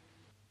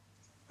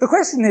 The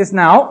question is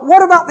now,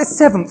 what about this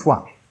 7th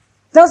one?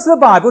 Does the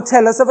Bible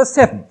tell us of a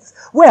 7th?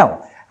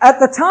 Well, at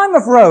the time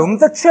of Rome,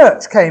 the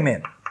church came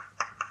in.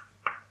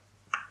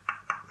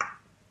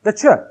 The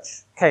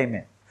church came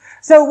in.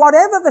 So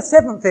whatever the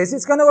 7th is,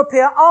 it's going to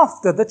appear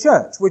after the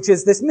church, which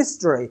is this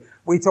mystery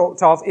we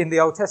talked of in the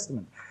Old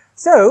Testament.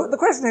 So the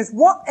question is,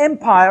 what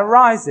empire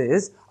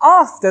rises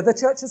after the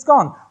church has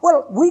gone?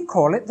 Well, we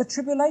call it the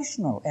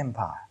tribulational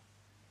empire.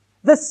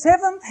 The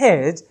 7th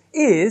head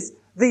is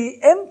the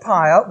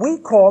empire we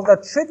call the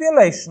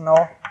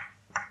tribulational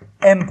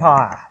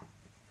empire.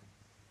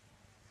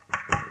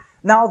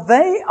 Now,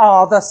 they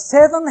are the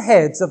 7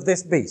 heads of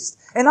this beast.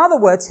 In other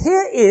words,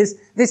 here is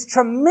this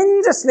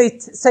tremendously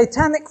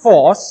satanic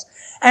force,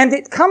 and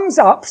it comes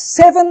up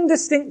 7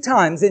 distinct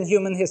times in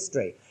human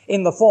history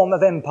in the form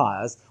of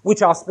empires,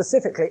 which are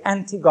specifically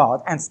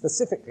anti-God and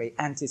specifically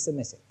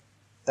anti-Semitic.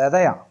 There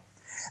they are.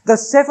 The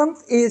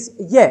 7th is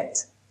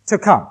yet to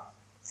come.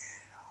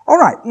 All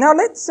right, now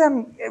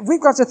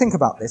we've got to think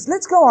about this.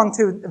 Let's go on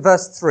to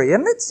verse 3,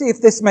 and let's see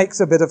if this makes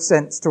a bit of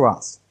sense to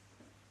us.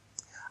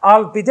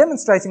 I'll be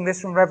demonstrating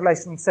this from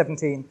Revelation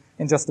 17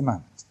 in just a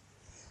moment.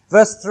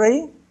 Verse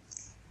 3,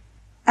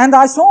 and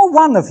I saw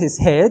one of his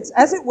heads,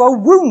 as it were,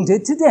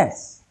 wounded to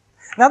death.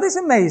 Now this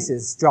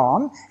amazes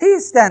John. He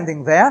is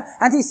standing there,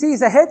 and he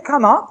sees a head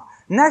come up.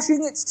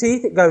 Gnashing its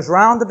teeth, it goes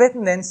round a bit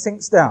and then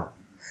sinks down.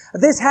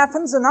 This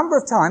happens a number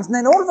of times, and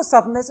then all of a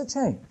sudden there's a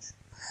change.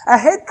 A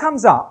head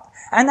comes up,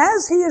 and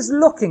as he is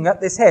looking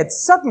at this head,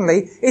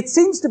 suddenly it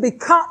seems to be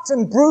cut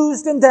and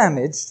bruised and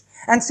damaged,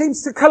 and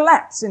seems to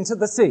collapse into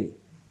the sea.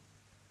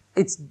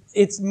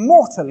 It's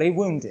mortally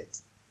wounded.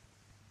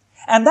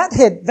 And that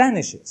head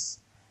vanishes.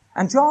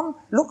 And John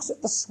looks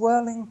at the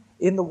swirling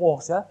in the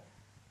water,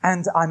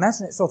 and I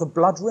imagine it's sort of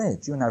blood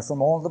red,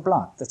 from all the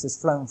blood that has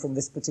flown from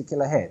this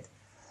particular head.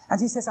 And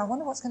he says, I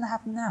wonder what's going to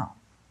happen now.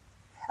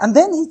 And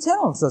then he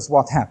tells us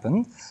what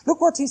happened. Look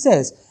what he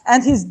says.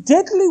 And his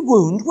deadly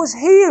wound was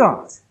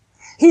healed.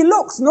 He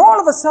looks, and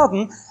all of a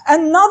sudden,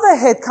 another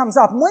head comes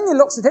up. And when he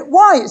looks at it,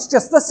 why? It's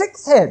just the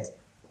sixth head.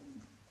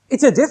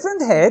 It's a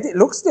different head. It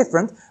looks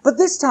different. But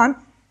this time,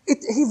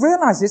 he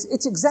realizes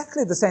it's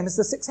exactly the same as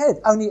the sixth head,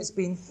 only it's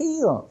been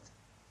healed.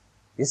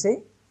 You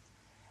see?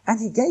 And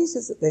he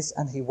gazes at this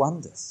and he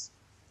wonders.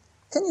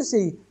 Can you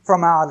see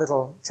from our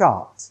little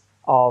chart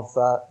of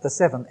the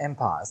 7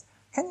 empires,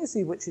 can you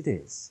see which it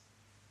is?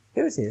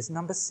 Here it is,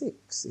 number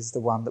 6 is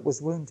the one that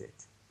was wounded.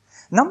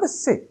 Number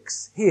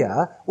 6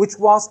 here, which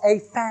was a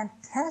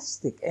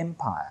fantastic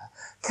empire,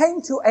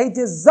 came to a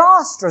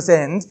disastrous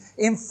end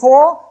in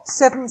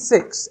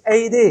 476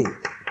 AD.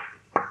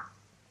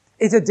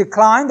 It had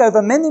declined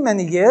over many,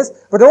 many years,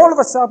 but all of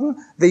a sudden,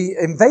 the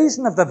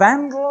invasion of the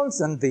Vandals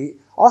and the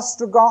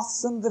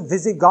Ostrogoths and the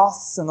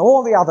Visigoths and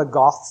all the other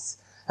Goths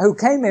who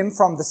came in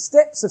from the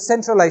steppes of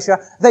Central Asia,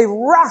 they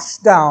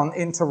rushed down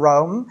into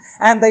Rome,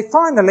 and they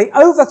finally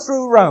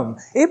overthrew Rome.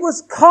 It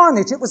was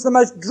carnage. It was the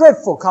most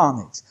dreadful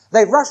carnage.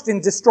 They rushed in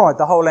and destroyed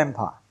the whole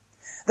empire.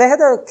 They had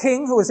a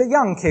king who was a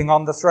young king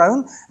on the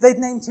throne. They'd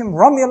named him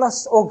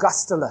Romulus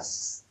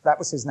Augustulus. That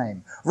was his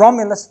name.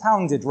 Romulus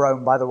founded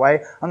Rome, by the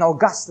way, and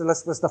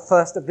Augustulus was the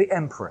first of the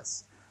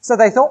emperors. So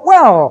they thought,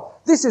 well,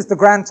 this is the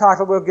grand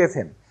title we'll give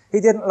him. He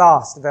didn't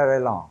last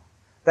very long.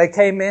 They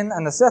came in,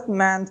 and a certain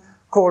man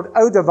called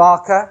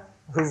Odovaker,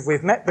 who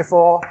we've met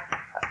before,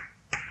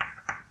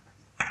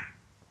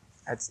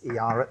 that's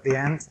ER at the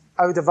end,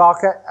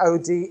 Odovaker,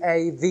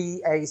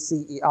 Odavacer,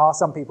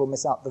 some people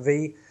miss out the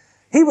V.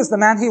 He was the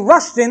man, he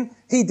rushed in,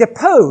 he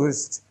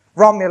deposed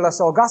Romulus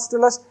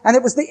Augustulus, and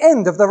it was the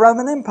end of the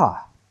Roman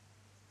Empire.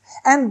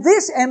 And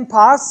this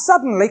empire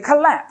suddenly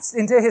collapsed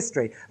into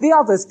history. The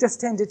others just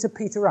tended to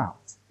peter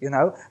out,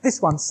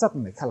 This one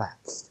suddenly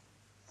collapsed.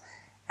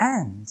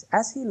 And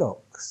as he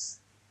looks,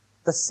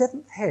 the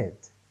 7th head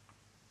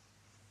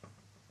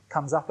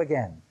comes up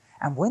again.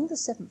 And when the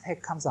 7th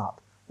head comes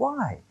up,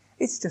 why?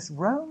 It's just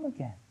Rome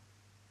again.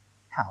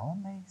 How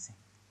amazing.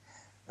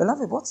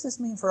 Beloved, what's this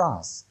mean for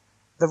us?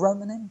 The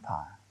Roman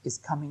Empire is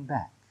coming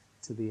back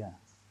to the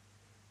earth.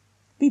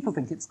 People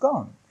think it's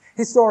gone.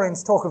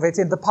 Historians talk of it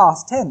in the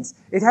past tense.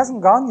 It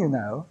hasn't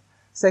gone,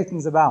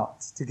 Satan's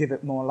about to give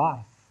it more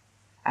life.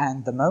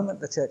 And the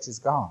moment the church is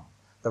gone,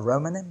 the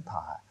Roman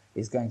Empire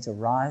is going to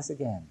rise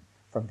again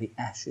from the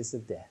ashes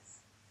of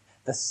death.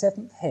 The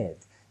 7th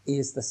head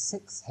is the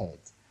 6th head,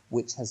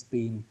 which has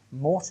been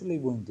mortally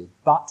wounded,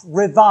 but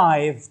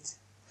revived.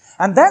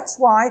 And that's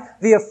why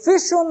the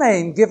official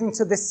name given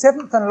to this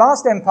 7th and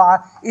last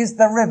empire is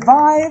the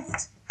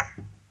revived,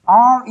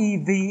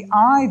 R-E-V-I-V-E-D,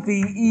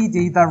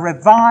 the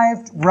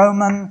revived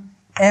Roman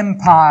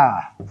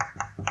Empire.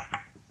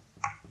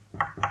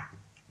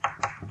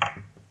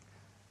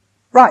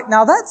 Right,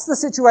 now that's the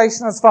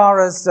situation as far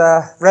as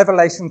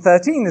Revelation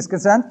 13 is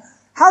concerned.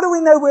 How do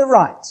we know we're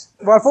right?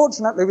 Well,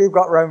 fortunately, we've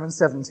got Romans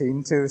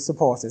 17 to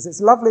support us.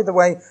 It's lovely the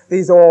way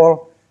these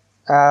all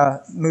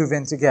move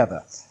in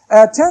together.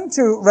 Turn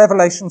to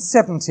Revelation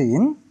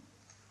 17,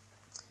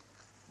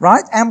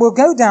 right, and we'll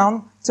go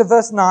down to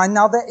verse 9.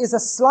 Now, there is a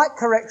slight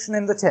correction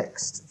in the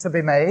text to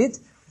be made,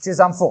 which is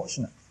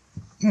unfortunate.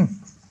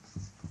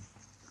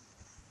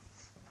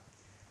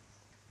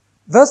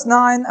 Verse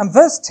 9 and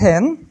verse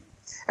 10,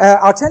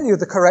 I'll tell you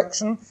the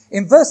correction.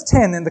 In verse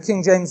 10 in the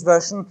King James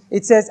Version,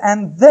 it says,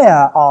 and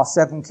there are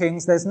 7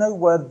 kings. There's no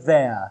word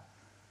there.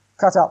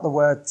 Cut out the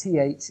word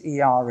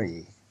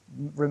T-H-E-R-E.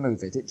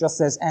 Remove it. It just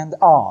says, and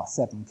are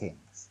 7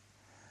 kings.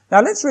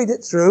 Now let's read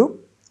it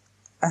through.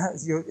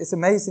 It's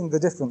amazing the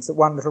difference that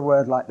one little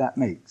word like that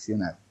makes,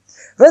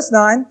 Verse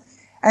 9,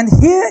 and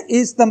here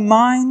is the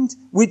mind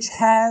which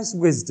has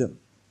wisdom.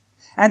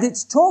 And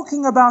it's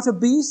talking about a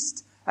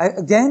beast,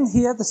 again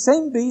here, the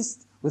same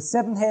beast with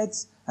 7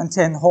 heads and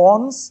 10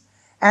 horns.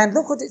 And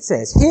look what it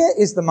says. Here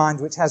is the mind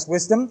which has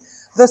wisdom.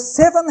 The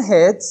 7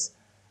 heads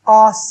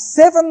are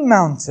 7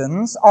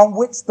 mountains on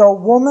which the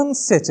woman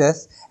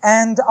sitteth,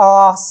 and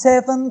are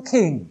 7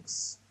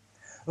 kings.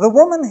 The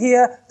woman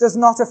here does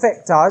not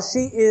affect us.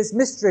 She is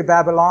Mystery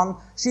Babylon.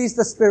 She's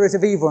the spirit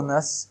of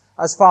evilness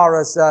as far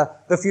as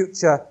the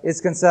future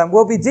is concerned.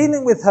 We'll be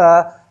dealing with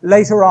her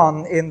later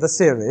on in the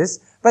series.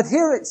 But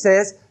here it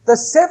says, the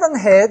 7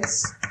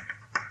 heads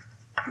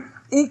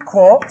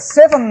equal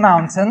 7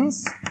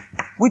 mountains,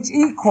 which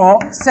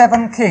equal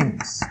 7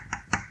 kings.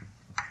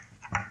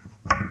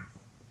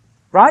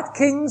 Right?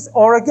 Kings,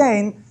 or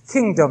again,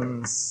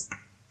 kingdoms.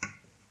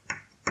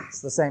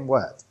 It's the same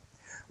word.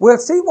 We'll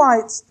see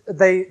why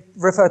they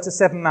refer to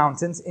 7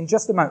 mountains in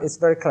just a moment. It's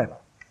very clever,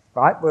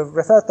 right? We'll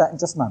refer to that in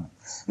just a moment.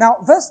 Now,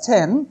 verse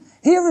 10,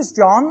 here is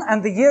John,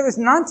 and the year is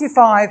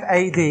 95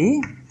 AD,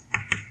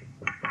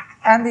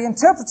 and the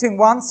interpreting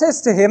one says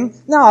to him,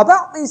 now,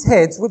 about these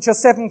heads, which are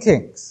 7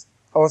 kings,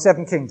 or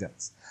 7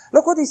 kingdoms,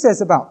 look what he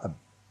says about them.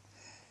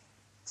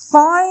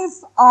 5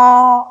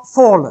 are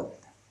fallen.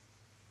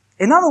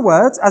 In other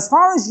words, as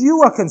far as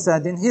you are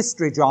concerned in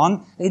history,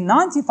 John, in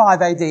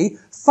 95 AD,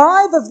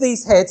 5 of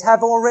these heads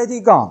have already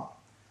gone.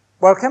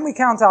 Well, can we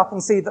count up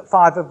and see that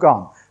 5 have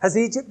gone? Has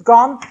Egypt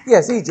gone?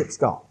 Yes, Egypt's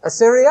gone.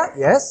 Assyria?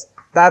 Yes.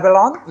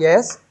 Babylon?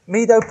 Yes.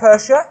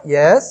 Medo-Persia?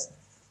 Yes.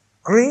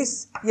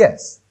 Greece?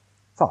 Yes.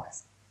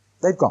 5.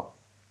 They've gone.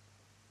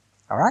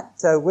 All right?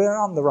 So we're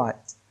on the right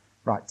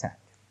tack.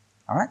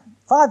 All right?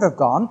 5 have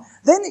gone.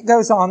 Then it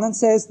goes on and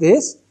says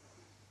this.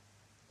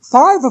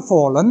 5 have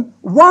fallen.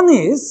 1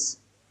 is,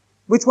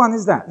 which one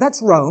is that?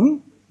 That's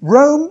Rome.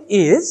 Rome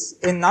is,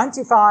 in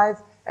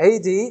 95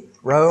 AD,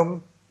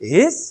 Rome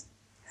is.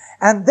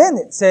 And then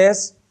it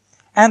says,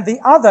 and the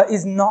other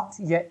is not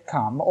yet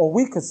come, or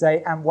we could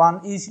say, and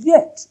 1 is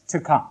yet to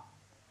come.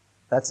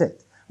 That's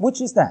it. Which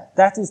is that?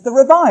 That is the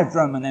revived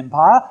Roman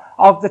Empire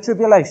of the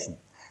tribulation.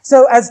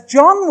 So as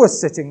John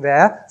was sitting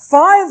there,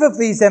 5 of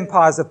these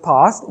empires have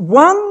passed.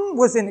 1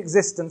 was in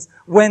existence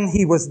when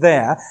he was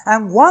there,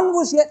 and 1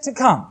 was yet to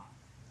come.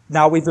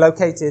 Now we've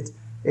located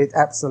it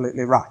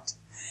absolutely right.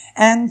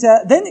 And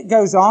then it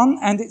goes on,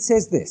 and it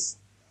says this.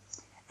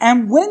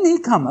 And when he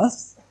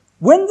cometh,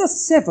 when the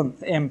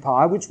 7th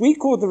empire, which we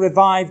call the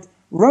revived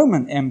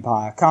Roman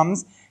Empire,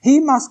 comes, he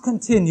must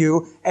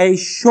continue a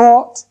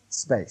short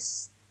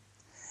space.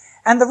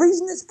 And the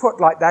reason it's put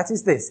like that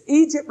is this.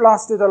 Egypt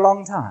lasted a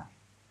long time.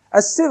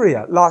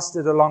 Assyria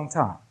lasted a long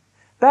time.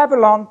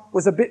 Babylon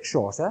was a bit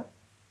shorter.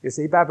 You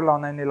see,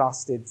 Babylon only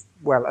lasted,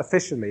 well,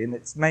 officially in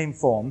its main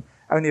form,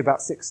 only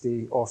about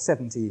 60 or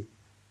 70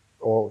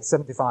 or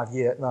 75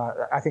 years. No,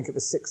 I think it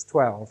was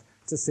 612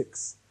 to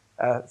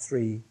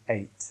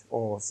 638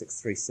 or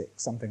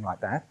 636, something like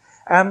that.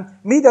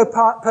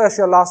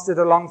 Medo-Persia lasted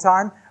a long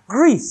time.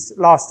 Greece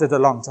lasted a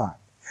long time.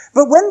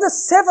 But when the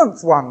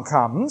 7th one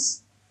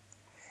comes,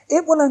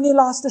 it will only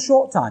last a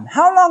short time.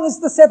 How long is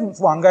the 7th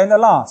one going to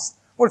last?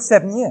 Well,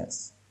 7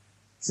 years.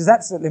 This is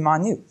absolutely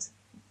minute.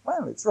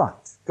 Well, it's right.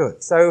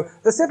 Good. So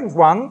the 7th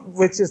one,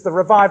 which is the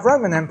revived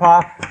Roman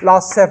Empire,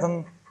 lasts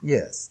 7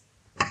 years.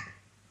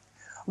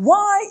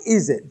 Why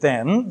is it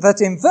then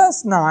that in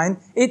verse 9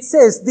 it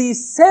says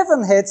these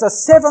 7 heads are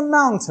 7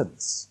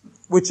 mountains,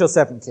 which are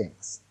 7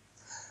 kings?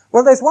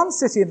 Well, there's one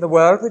city in the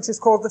world which is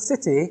called the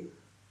city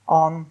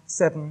on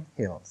 7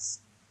 hills.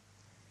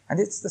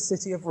 And it's the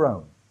city of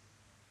Rome.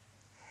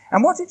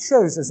 And what it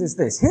shows us is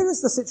this. Here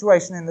is the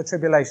situation in the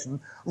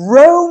tribulation.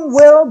 Rome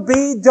will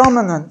be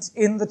dominant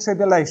in the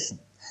tribulation.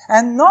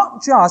 And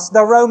not just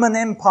the Roman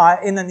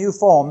Empire in a new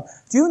form.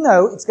 Do you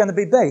know it's going to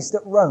be based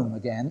at Rome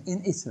again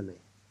in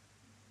Italy?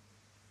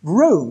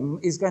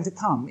 Rome is going to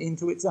come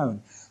into its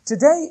own.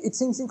 Today it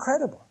seems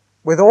incredible.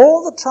 With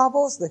all the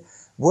troubles, the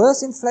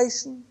worse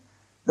inflation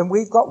than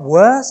we've got,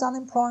 worse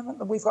unemployment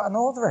than we've got, and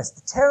all the rest,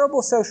 the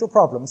terrible social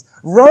problems,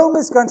 Rome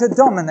is going to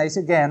dominate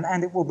again,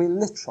 and it will be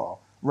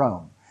literal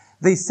Rome.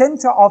 The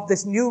center of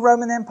this new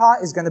Roman Empire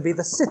is going to be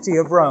the city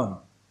of Rome.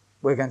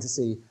 We're going to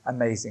see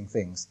amazing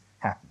things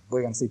happen. We're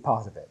going to see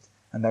part of it,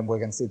 and then we're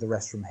going to see the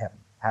rest from heaven.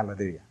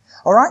 Hallelujah.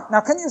 All right, now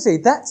can you see?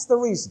 That's the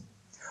reason.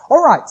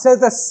 All right, so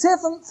the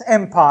 7th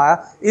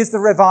empire is the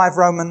revived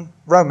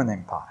Roman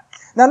Empire.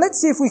 Now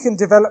let's see if we can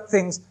develop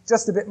things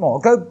just a bit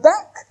more. Go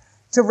back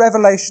to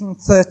Revelation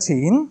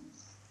 13,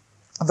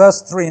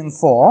 verse 3 and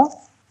 4.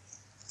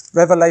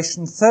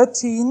 Revelation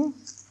 13,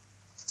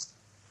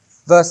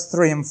 verse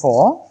 3 and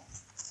 4.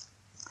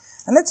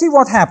 And let's see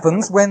what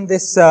happens when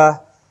this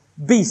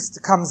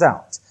beast comes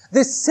out.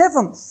 This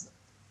 7th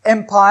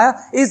empire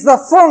is the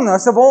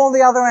fullness of all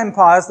the other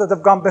empires that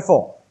have gone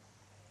before.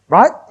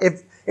 Right?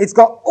 It's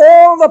got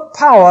all the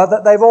power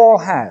that they've all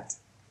had.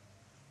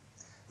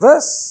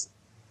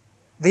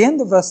 The end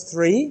of verse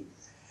 3,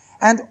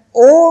 and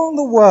all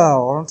the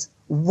world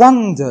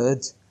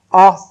wondered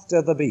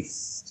after the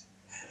beast.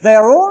 They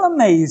are all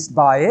amazed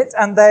by it,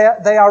 and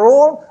they are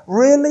all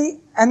really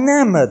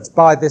enamored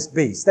by this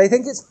beast. They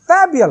think it's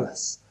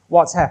fabulous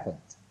what's happened.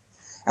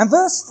 And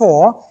verse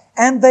 4,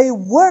 and they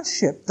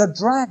worshipped the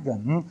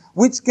dragon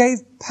which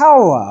gave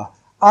power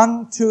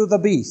unto the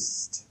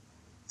beast.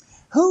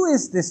 Who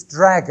is this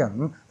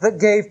dragon that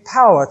gave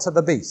power to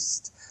the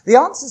beast? The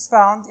answer is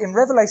found in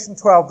Revelation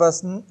 12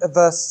 verse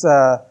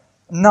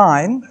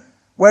 9,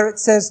 where it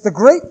says, the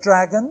great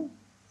dragon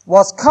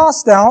was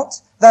cast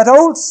out, that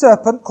old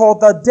serpent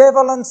called the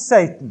devil and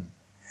Satan.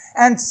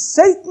 And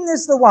Satan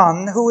is the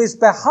one who is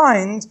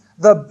behind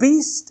the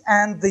beast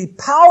and the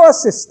power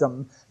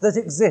system that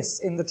exists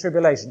in the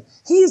tribulation.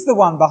 He's the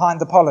one behind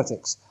the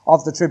politics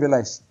of the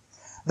tribulation.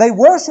 They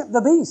worship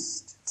the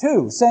beast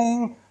too,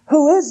 saying,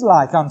 who is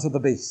like unto the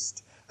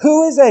beast?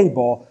 Who is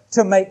able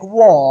to make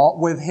war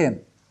with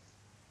him?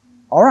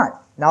 All right,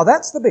 now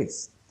that's the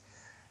beast.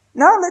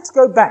 Now let's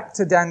go back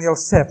to Daniel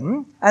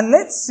 7 and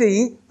let's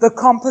see the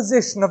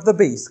composition of the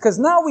beast, because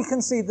now we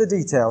can see the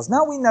details.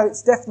 Now we know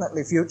it's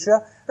definitely future.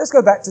 Let's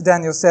go back to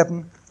Daniel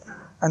 7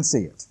 and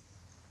see it.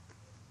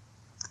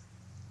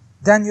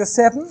 Daniel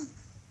 7,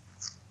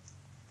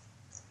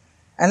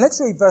 and let's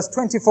read verse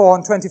 24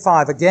 and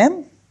 25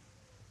 again.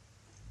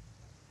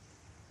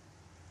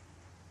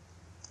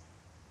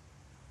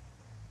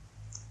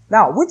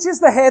 Now, which is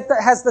the head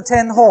that has the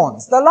 10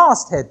 horns? The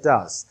last head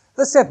does,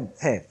 the 7th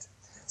head.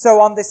 So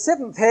on this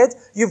 7th head,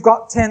 you've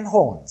got 10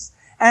 horns.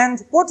 And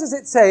what does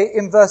it say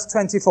in verse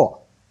 24?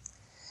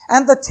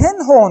 And the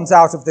 10 horns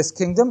out of this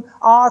kingdom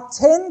are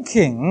 10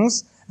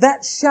 kings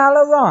that shall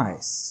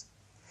arise.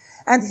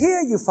 And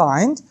here you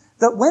find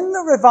that when the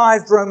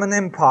revived Roman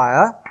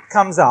Empire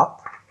comes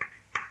up,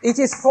 it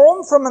is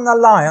formed from an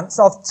alliance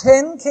of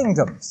 10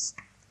 kingdoms.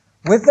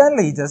 With their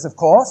leaders, of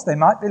course. They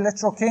might be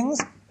literal kings,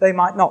 they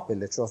might not be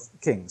literal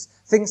kings.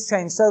 Things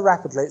change so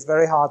rapidly, it's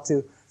very hard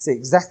to see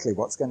exactly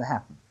what's going to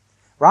happen.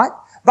 Right?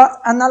 But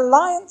an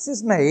alliance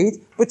is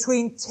made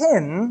between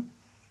 10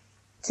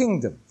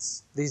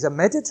 kingdoms. These are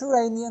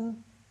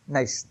Mediterranean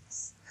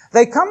nations.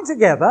 They come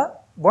together,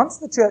 once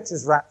the church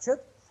is raptured,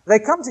 they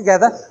come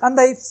together and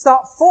they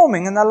start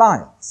forming an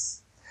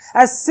alliance.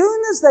 As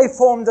soon as they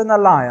formed an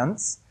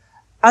alliance,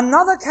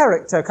 another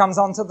character comes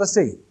onto the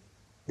scene.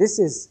 This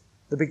is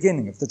the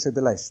beginning of the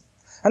tribulation.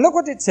 And look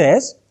what it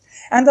says.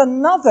 And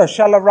another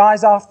shall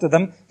arise after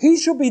them. He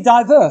shall be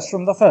diverse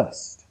from the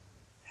first.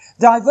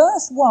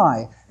 Diverse,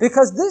 why?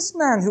 Because this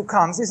man who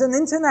comes is an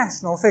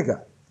international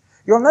figure.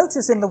 You'll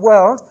notice in the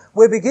world,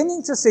 we're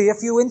beginning to see a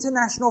few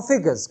international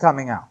figures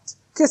coming out.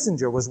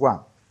 Kissinger was one.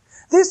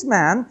 This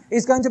man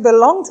is going to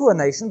belong to a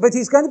nation, but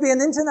he's going to be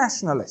an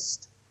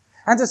internationalist.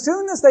 And as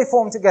soon as they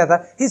form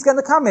together, he's going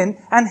to come in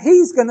and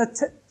he's going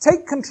to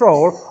take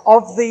control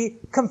of the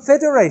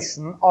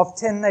confederation of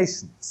 10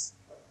 nations.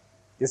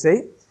 You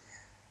see?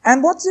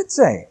 And what's it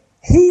say?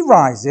 He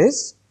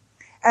rises,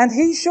 and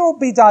he shall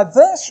be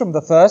diverse from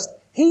the first.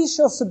 He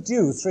shall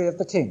subdue 3 of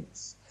the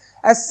kings.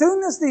 As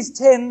soon as these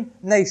 10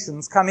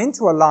 nations come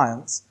into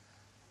alliance,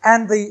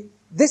 and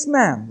this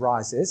man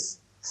rises,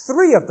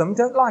 3 of them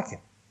don't like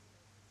him.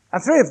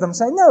 And 3 of them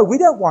say, no, we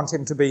don't want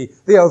him to be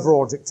the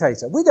overall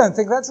dictator. We don't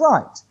think that's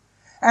right.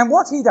 And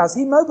what he does,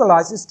 he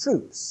mobilizes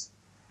troops.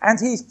 And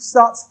he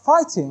starts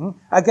fighting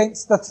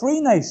against the 3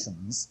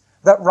 nations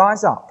that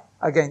rise up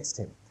against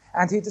him.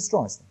 And he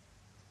destroys them.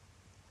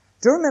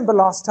 Do you remember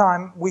last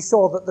time we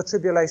saw that the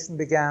tribulation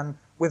began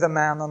with a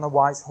man on a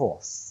white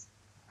horse?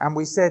 And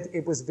we said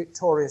it was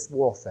victorious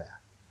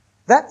warfare.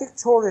 That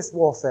victorious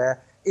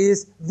warfare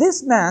is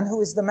this man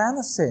who is the man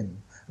of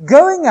sin,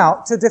 going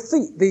out to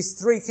defeat these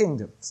 3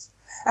 kingdoms.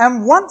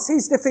 And once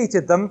he's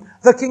defeated them,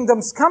 the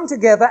kingdoms come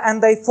together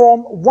and they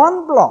form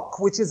one block,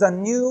 which is a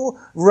new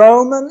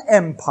Roman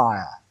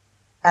Empire.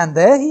 And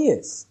there he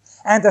is.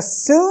 And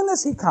as soon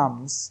as he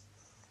comes,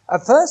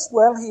 at first,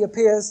 well, he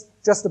appears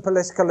just a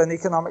political and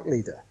economic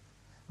leader.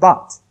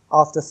 But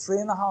after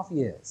 3.5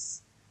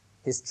 years,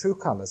 his true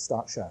colors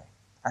start showing.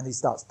 And he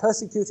starts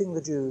persecuting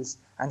the Jews,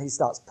 and he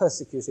starts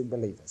persecuting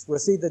believers. We'll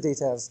see the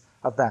details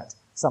of that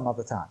some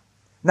other time.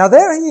 Now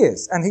there he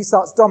is, and he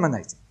starts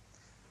dominating.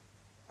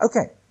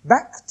 Okay,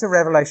 back to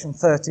Revelation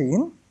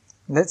 13.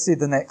 Let's see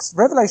the next.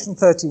 Revelation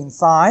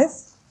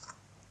 13:5.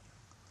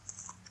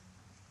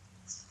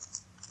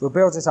 We'll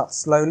build it up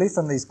slowly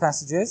from these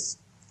passages.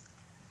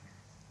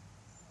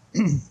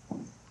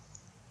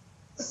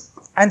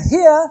 And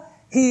here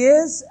he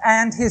is,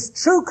 and his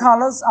true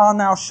colors are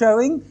now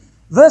showing.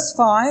 Verse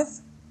 5.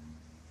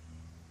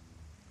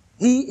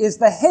 He is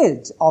the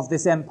head of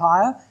this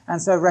empire,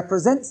 and so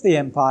represents the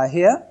empire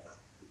here.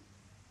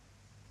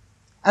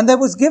 And there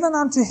was given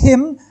unto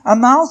him a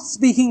mouth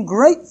speaking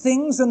great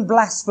things and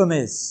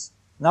blasphemies.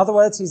 In other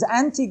words, he's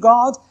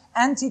anti-God,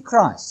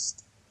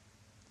 anti-Christ.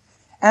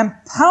 And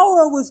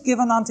power was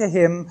given unto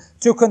him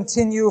to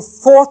continue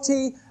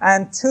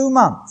 42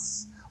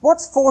 months.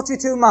 What's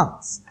 42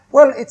 months?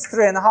 Well, it's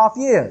 3.5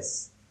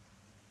 years.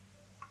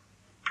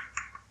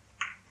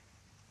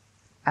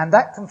 And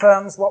that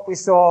confirms what we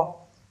saw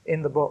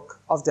in the book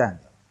of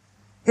Daniel.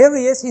 Here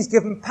he is, he's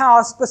given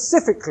power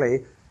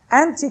specifically,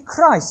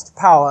 anti-Christ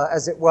power,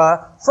 as it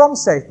were, from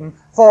Satan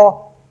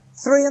for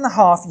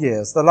 3.5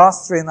 years, the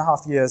last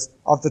 3.5 years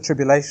of the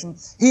tribulation.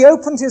 He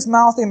opened his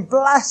mouth in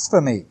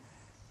blasphemy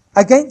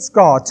against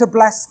God, to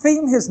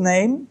blaspheme his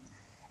name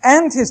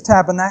and his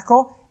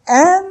tabernacle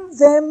and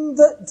them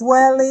that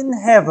dwell in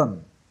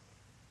heaven.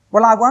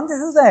 Well, I wonder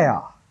who they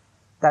are.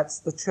 That's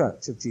the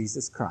church of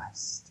Jesus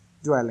Christ,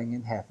 dwelling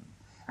in heaven.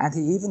 And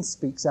he even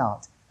speaks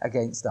out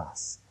against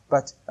us.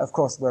 But, of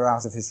course, we're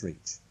out of his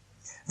reach.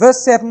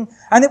 Verse 7,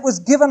 and it was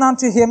given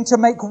unto him to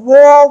make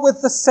war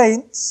with the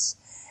saints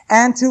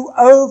and to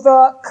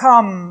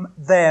overcome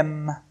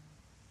them.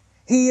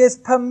 He is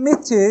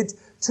permitted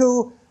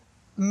to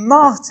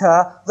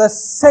martyr the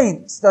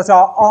saints that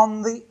are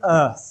on the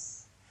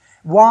earth.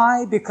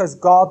 Why? Because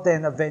God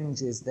then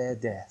avenges their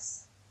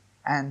death.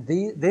 And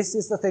this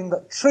is the thing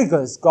that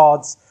triggers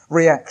God's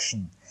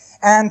reaction.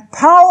 And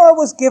power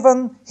was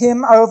given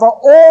him over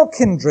all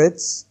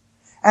kindreds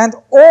and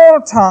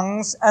all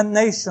tongues and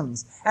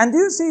nations. And do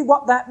you see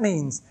what that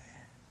means?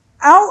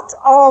 Out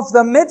of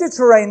the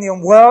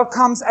Mediterranean world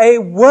comes a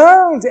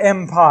world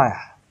empire.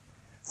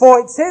 For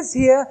it says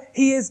here,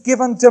 he is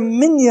given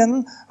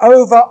dominion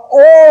over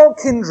all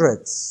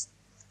kindreds.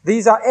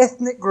 These are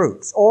ethnic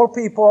groups, all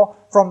people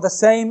from the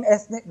same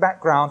ethnic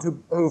background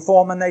who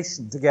form a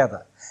nation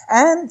together.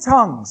 And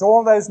tongues,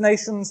 all those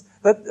nations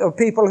of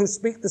people who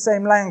speak the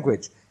same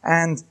language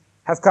and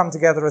have come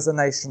together as a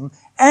nation.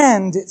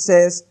 And it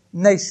says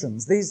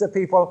nations. These are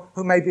people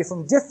who may be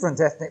from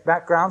different ethnic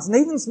backgrounds and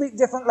even speak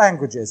different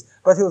languages,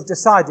 but who have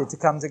decided to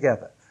come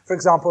together. For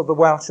example, the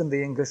Welsh and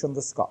the English and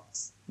the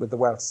Scots, with the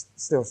Welsh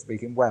still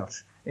speaking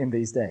Welsh in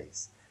these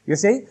days. You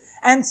see?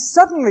 And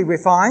suddenly we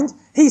find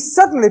he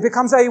suddenly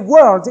becomes a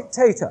world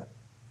dictator.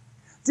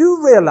 Do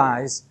you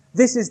realize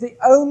this is the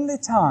only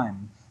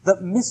time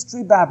that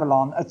Mystery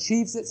Babylon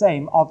achieves its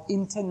aim of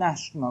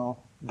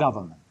international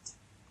government?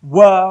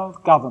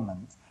 World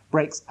government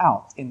breaks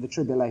out in the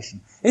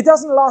tribulation. It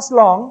doesn't last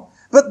long,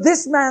 but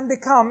this man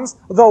becomes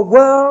the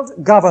world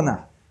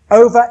governor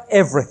over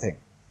everything.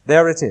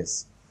 There it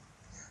is.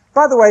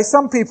 By the way,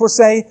 some people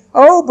say,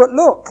 oh, but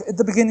look, at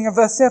the beginning of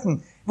verse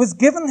 7, was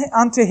given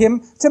unto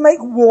him to make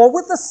war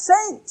with the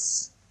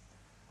saints.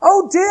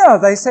 Oh dear,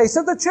 they say,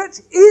 so the church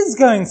is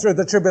going through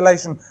the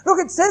tribulation. Look,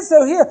 it says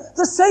so here,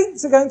 the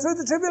saints are going through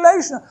the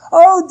tribulation.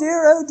 Oh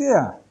dear, oh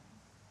dear.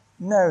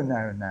 No.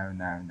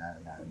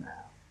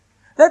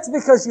 That's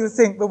because you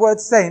think the word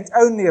saint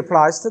only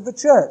applies to the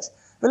church.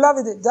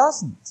 Beloved, it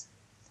doesn't.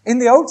 In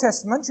the Old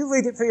Testament, you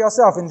read it for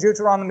yourself in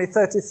Deuteronomy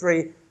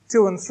 33,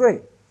 2 and 3.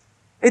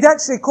 It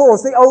actually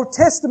calls the Old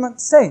Testament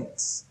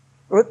saints,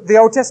 the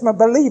Old Testament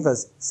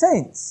believers,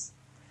 saints.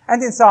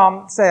 And in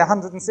Psalm, say,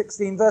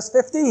 116, verse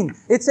 15,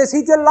 it says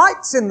he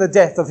delights in the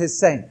death of his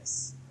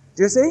saints.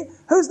 Do you see?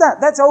 Who's that?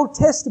 That's Old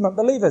Testament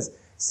believers.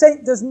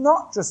 Saint does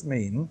not just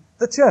mean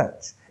the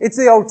church. It's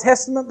the Old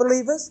Testament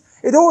believers.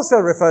 It also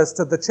refers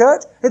to the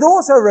church. It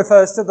also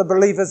refers to the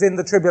believers in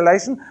the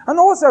tribulation, and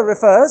also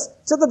refers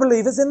to the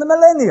believers in the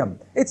millennium.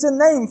 It's a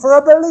name for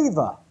a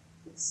believer.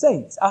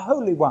 Saints, a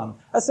holy one,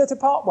 a set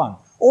apart one.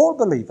 All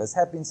believers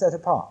have been set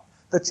apart.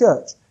 The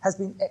church has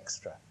been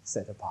extra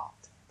set apart.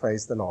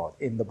 Praise the Lord,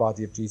 in the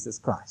body of Jesus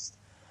Christ.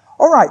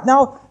 All right,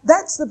 now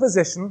that's the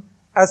position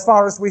as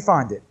far as we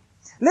find it.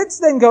 Let's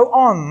then go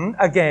on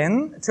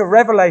again to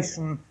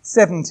Revelation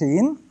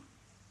 17.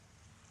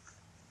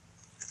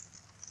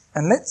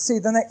 And let's see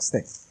the next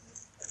thing.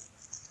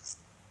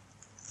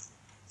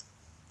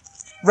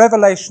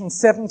 Revelation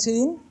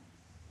 17,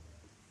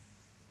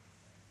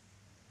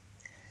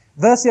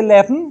 verse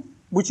 11,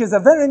 which is a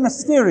very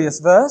mysterious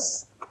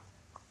verse.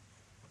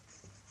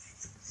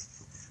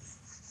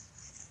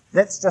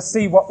 Let's just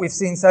see what we've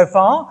seen so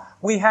far.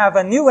 We have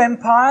a new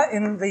empire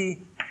in the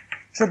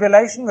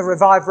tribulation, the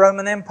revived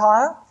Roman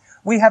Empire.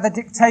 We have a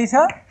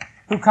dictator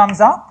who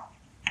comes up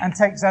and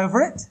takes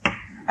over it.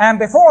 And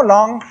before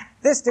long,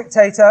 this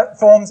dictator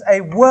forms a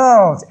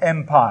world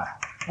empire,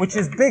 which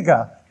is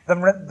bigger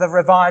than the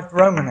revived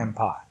Roman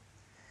Empire.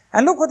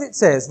 And look what it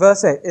says,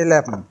 verse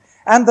 11.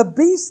 And the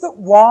beast that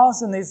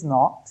was and is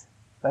not,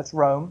 that's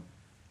Rome,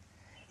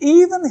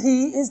 even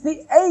he is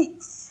the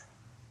eighth.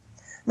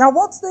 Now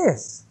what's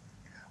this?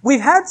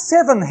 We've had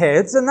 7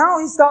 heads, and now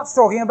he starts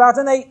talking about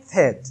an 8th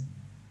head.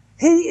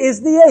 He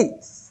is the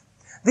 8th.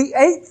 The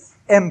 8th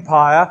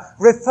empire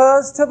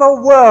refers to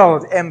the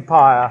world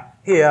empire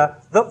here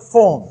that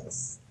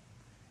forms.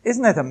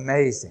 Isn't it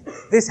amazing?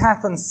 This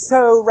happens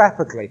so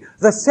rapidly.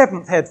 The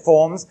 7th head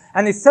forms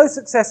and is so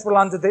successful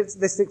under this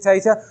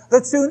dictator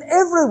that soon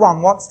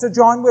everyone wants to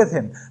join with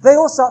him. They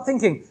all start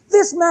thinking,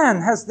 this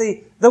man has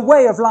the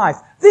way of life.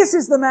 This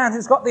is the man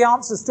who's got the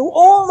answers to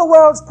all the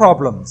world's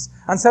problems.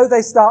 And so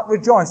they start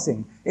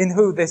rejoicing in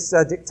who this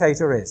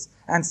dictator is.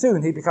 And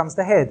soon he becomes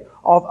the head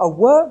of a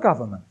world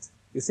government.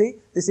 You see,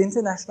 this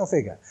international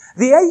figure.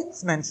 The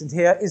 8th mentioned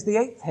here is the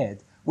 8th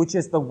head, which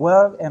is the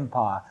world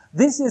empire.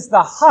 This is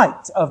the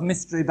height of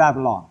Mystery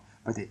Babylon,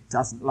 but it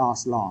doesn't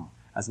last long,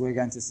 as we're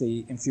going to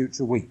see in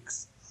future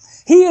weeks.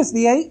 He is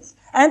the 8th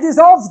and is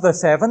of the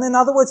 7. In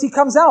other words, he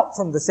comes out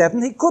from the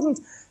 7.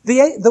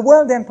 The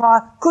world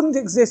empire couldn't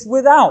exist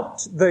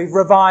without the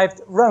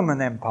revived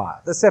Roman Empire,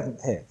 the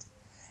 7th head,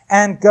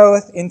 and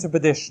goeth into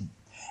perdition.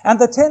 And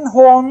the 10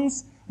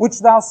 horns which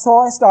thou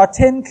sawest are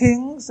 10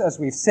 kings, as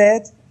we've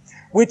said,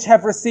 which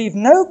have received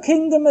no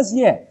kingdom as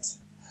yet.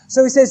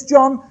 So he says,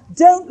 John,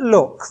 don't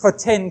look for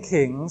 10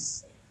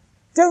 kings.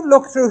 Don't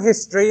look through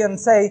history and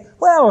say,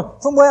 well,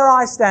 from where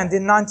I stand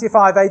in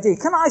 95 AD,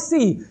 can I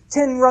see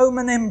 10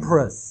 Roman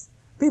emperors?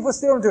 People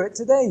still do it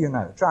today, you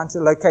know, trying to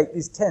locate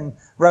these 10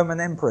 Roman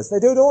emperors. They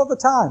do it all the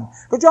time.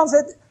 But John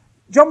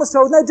was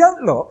told, no,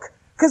 don't look,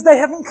 because they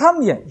haven't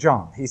come yet,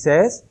 John, he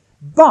says.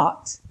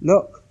 But,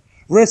 look,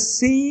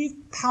 receive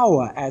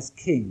power as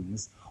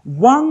kings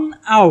 1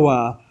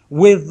 hour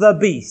with the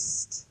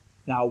beast.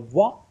 Now,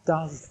 what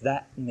does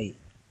that mean?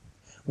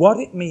 What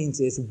it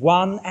means is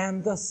 1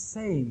 and the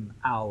same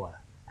hour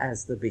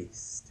as the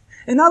beast.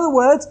 In other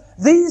words,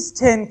 these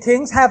 10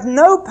 kings have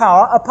no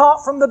power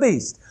apart from the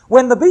beast.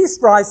 When the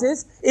beast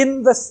rises,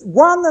 in the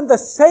one and the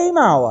same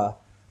hour,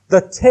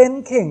 the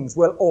 10 kings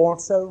will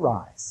also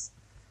rise.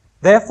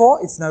 Therefore,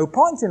 it's no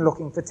point in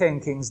looking for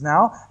 10 kings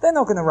now. They're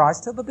not going to rise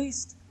till the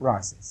beast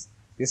rises.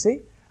 You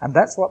see? And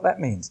that's what that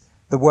means.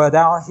 The word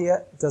hour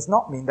here does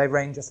not mean they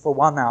reign just for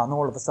 1 hour and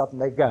all of a sudden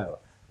they go.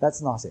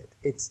 That's not it.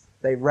 It's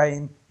they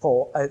reign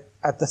for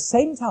at the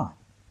same time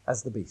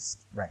as the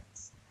beast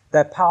reigns.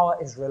 Their power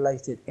is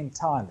related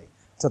entirely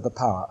to the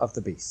power of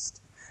the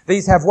beast.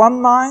 These have one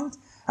mind,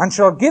 and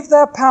shall give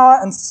their power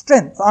and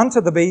strength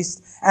unto the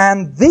beast,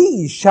 and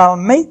these shall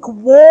make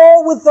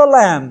war with the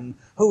Lamb,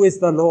 who is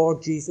the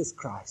Lord Jesus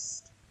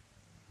Christ.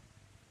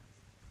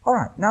 All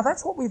right, now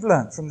that's what we've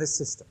learned from this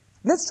system.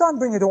 Let's try and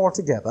bring it all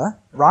together,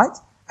 right?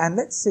 And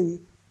let's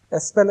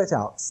spell it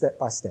out step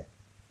by step.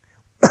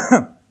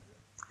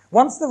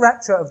 Once the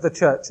rapture of the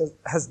church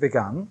has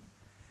begun,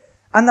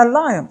 an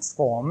alliance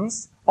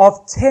forms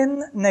of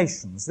 10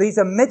 nations. These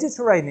are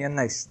Mediterranean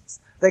nations.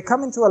 They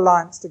come into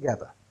alliance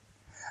together.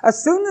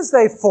 As soon as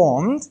they've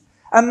formed,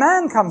 a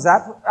man comes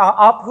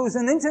up who's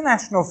an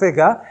international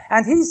figure,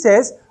 and he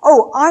says,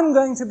 oh, I'm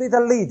going to be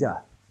the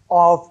leader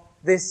of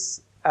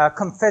this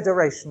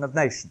confederation of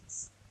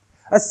nations.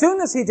 As soon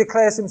as he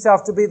declares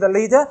himself to be the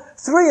leader,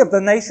 3 of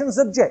the nations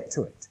object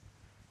to it.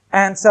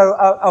 And so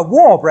a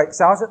war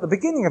breaks out at the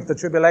beginning of the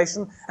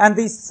tribulation, and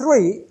these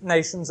 3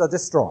 nations are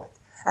destroyed.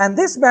 And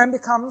this man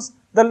becomes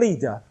the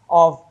leader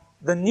of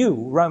the new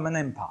Roman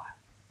Empire.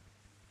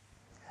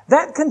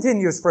 That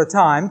continues for a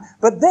time,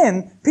 but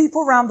then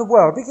people around the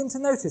world begin to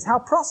notice how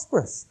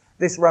prosperous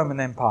this Roman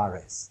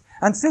Empire is.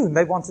 And soon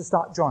they want to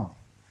start joining.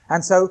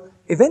 And so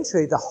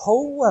eventually the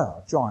whole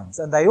world joins,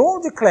 and they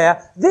all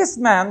declare this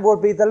man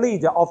will be the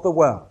leader of the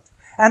world.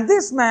 And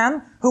this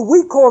man, who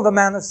we call the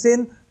man of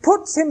sin,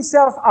 puts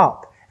himself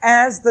up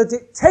as the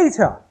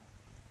dictator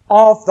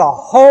of the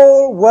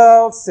whole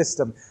world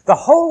system. The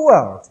whole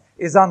world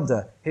is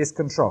under his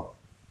control.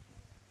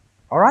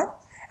 All right?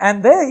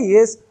 And there he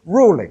is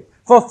ruling.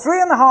 For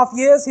 3.5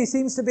 years, he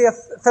seems to be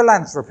a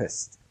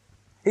philanthropist.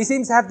 He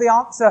seems to have the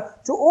answer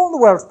to all the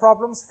world's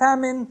problems,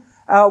 famine,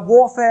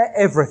 warfare,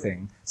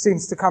 everything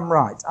seems to come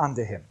right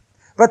under him.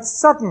 But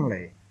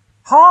suddenly,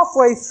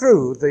 halfway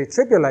through the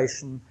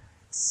tribulation,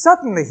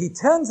 suddenly he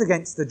turns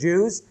against the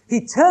Jews,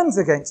 he turns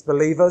against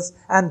believers,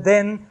 and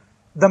then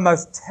the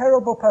most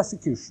terrible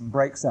persecution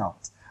breaks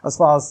out as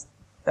far as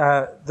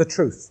the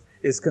truth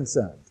is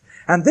concerned.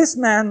 And this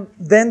man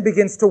then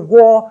begins to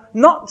war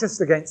not just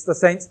against the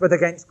saints, but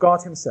against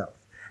God himself.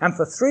 And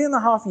for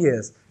 3.5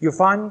 years, you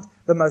find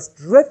the most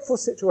dreadful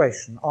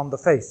situation on the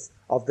face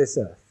of this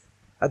earth.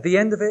 At the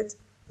end of it,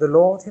 the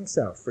Lord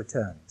himself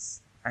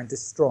returns and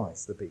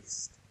destroys the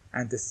beast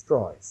and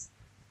destroys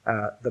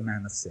the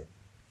man of sin.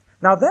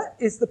 Now that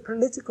is the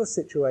political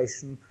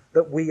situation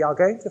that we are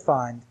going to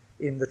find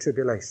in the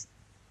tribulation.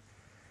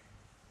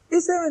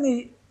 Is there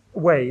any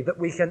way that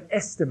we can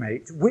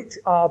estimate which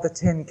are the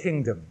 10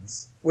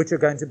 kingdoms which are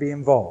going to be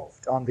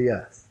involved on the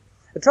earth?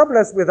 The trouble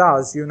is with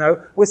us,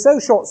 we're so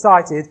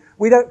short-sighted,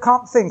 we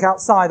can't think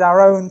outside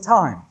our own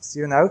times,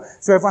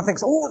 So everyone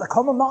thinks, oh, the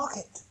common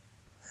market.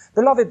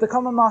 Beloved, the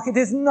common market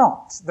is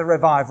not the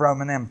revived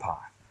Roman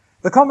Empire.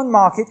 The common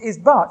market is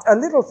but a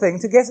little thing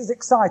to get us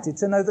excited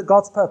to know that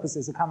God's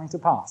purposes are coming to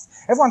pass.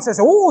 Everyone says,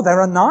 oh,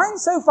 there are 9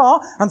 so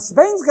far, and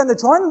Spain's going to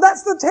join, and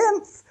that's the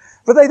 10th.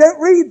 But they don't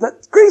read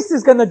that Greece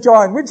is going to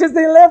join, which is the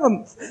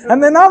 11th.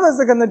 And then others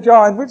are going to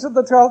join, which is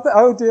the 12th.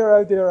 Oh dear,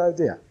 oh dear, oh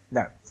dear.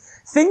 No.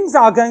 Things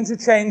are going to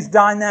change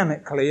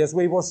dynamically, as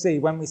we will see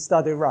when we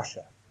study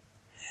Russia.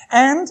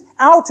 And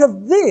out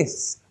of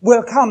this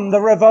will come the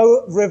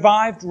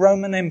revived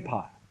Roman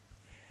Empire.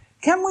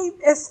 Can we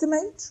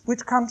estimate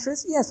which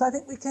countries? Yes, I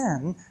think we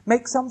can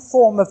make some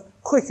form of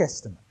quick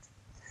estimate.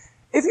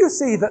 If you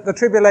see that the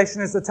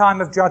tribulation is the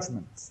time of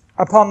judgment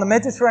upon the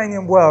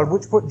Mediterranean world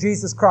which put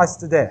Jesus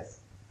Christ to death,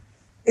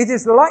 it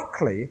is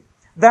likely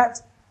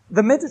that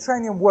the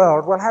Mediterranean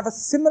world will have a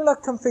similar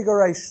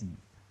configuration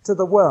to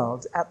the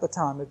world at the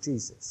time of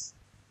Jesus.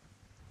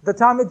 The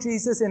time of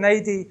Jesus in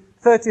AD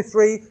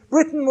 33,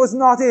 Britain was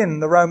not in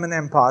the Roman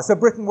Empire, so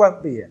Britain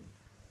won't be in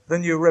the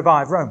new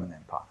revived Roman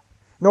Empire.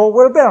 Nor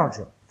will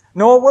Belgium,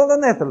 nor will the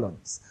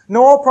Netherlands,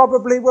 nor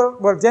probably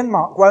will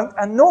Denmark won't,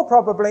 and nor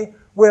probably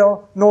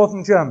will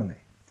Northern Germany.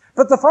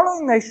 But the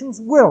following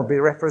nations will be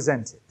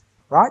represented,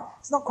 right?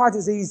 It's not quite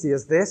as easy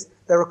as this.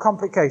 There are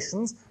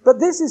complications, but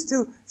this is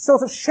to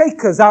sort of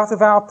shake us out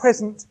of our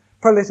present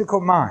political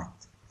mind.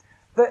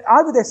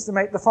 I would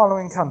estimate the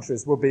following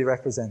countries will be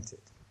represented.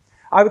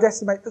 I would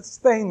estimate that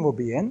Spain will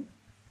be in,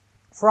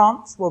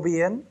 France will be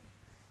in,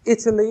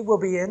 Italy will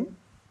be in,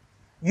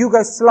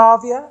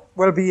 Yugoslavia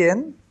will be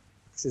in,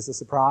 which is a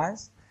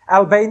surprise,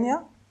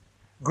 Albania,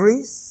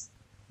 Greece,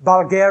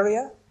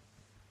 Bulgaria,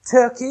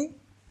 Turkey,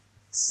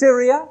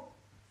 Syria,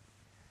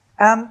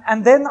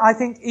 and then I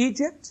think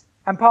Egypt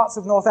and parts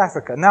of North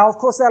Africa. Now, of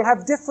course, they'll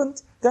have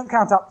different, don't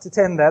count up to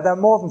 10 there are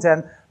more than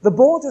 10. The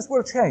borders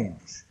will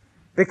change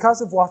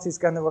because of what is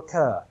going to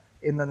occur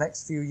in the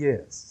next few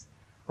years.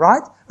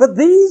 right? But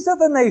these are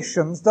the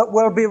nations that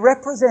will be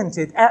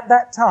represented at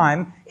that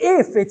time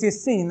if it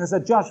is seen as a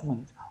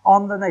judgment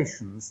on the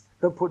nations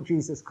that put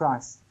Jesus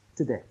Christ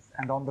to death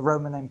and on the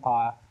Roman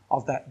Empire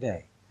of that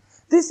day.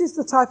 This is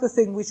the type of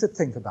thing we should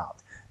think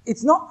about.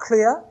 It's not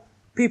clear.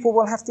 People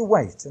will have to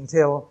wait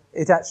until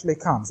it actually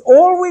comes.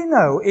 All we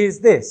know is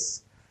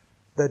this: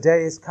 the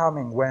day is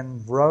coming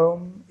when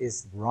Rome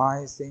is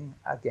rising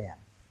again.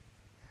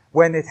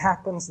 When it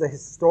happens, the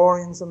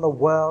historians and the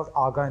world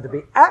are going to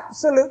be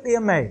absolutely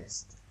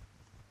amazed.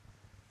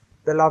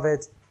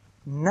 Beloved,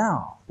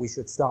 now we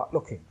should start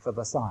looking for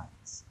the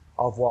signs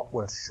of what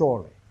will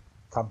surely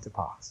come to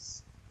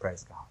pass.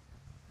 Praise God.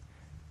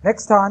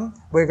 Next time,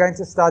 we're going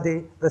to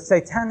study the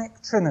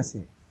Satanic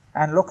Trinity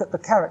and look at the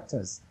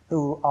characters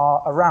who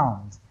are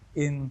around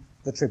in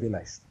the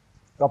tribulation.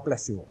 God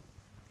bless you all.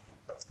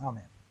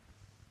 Amen.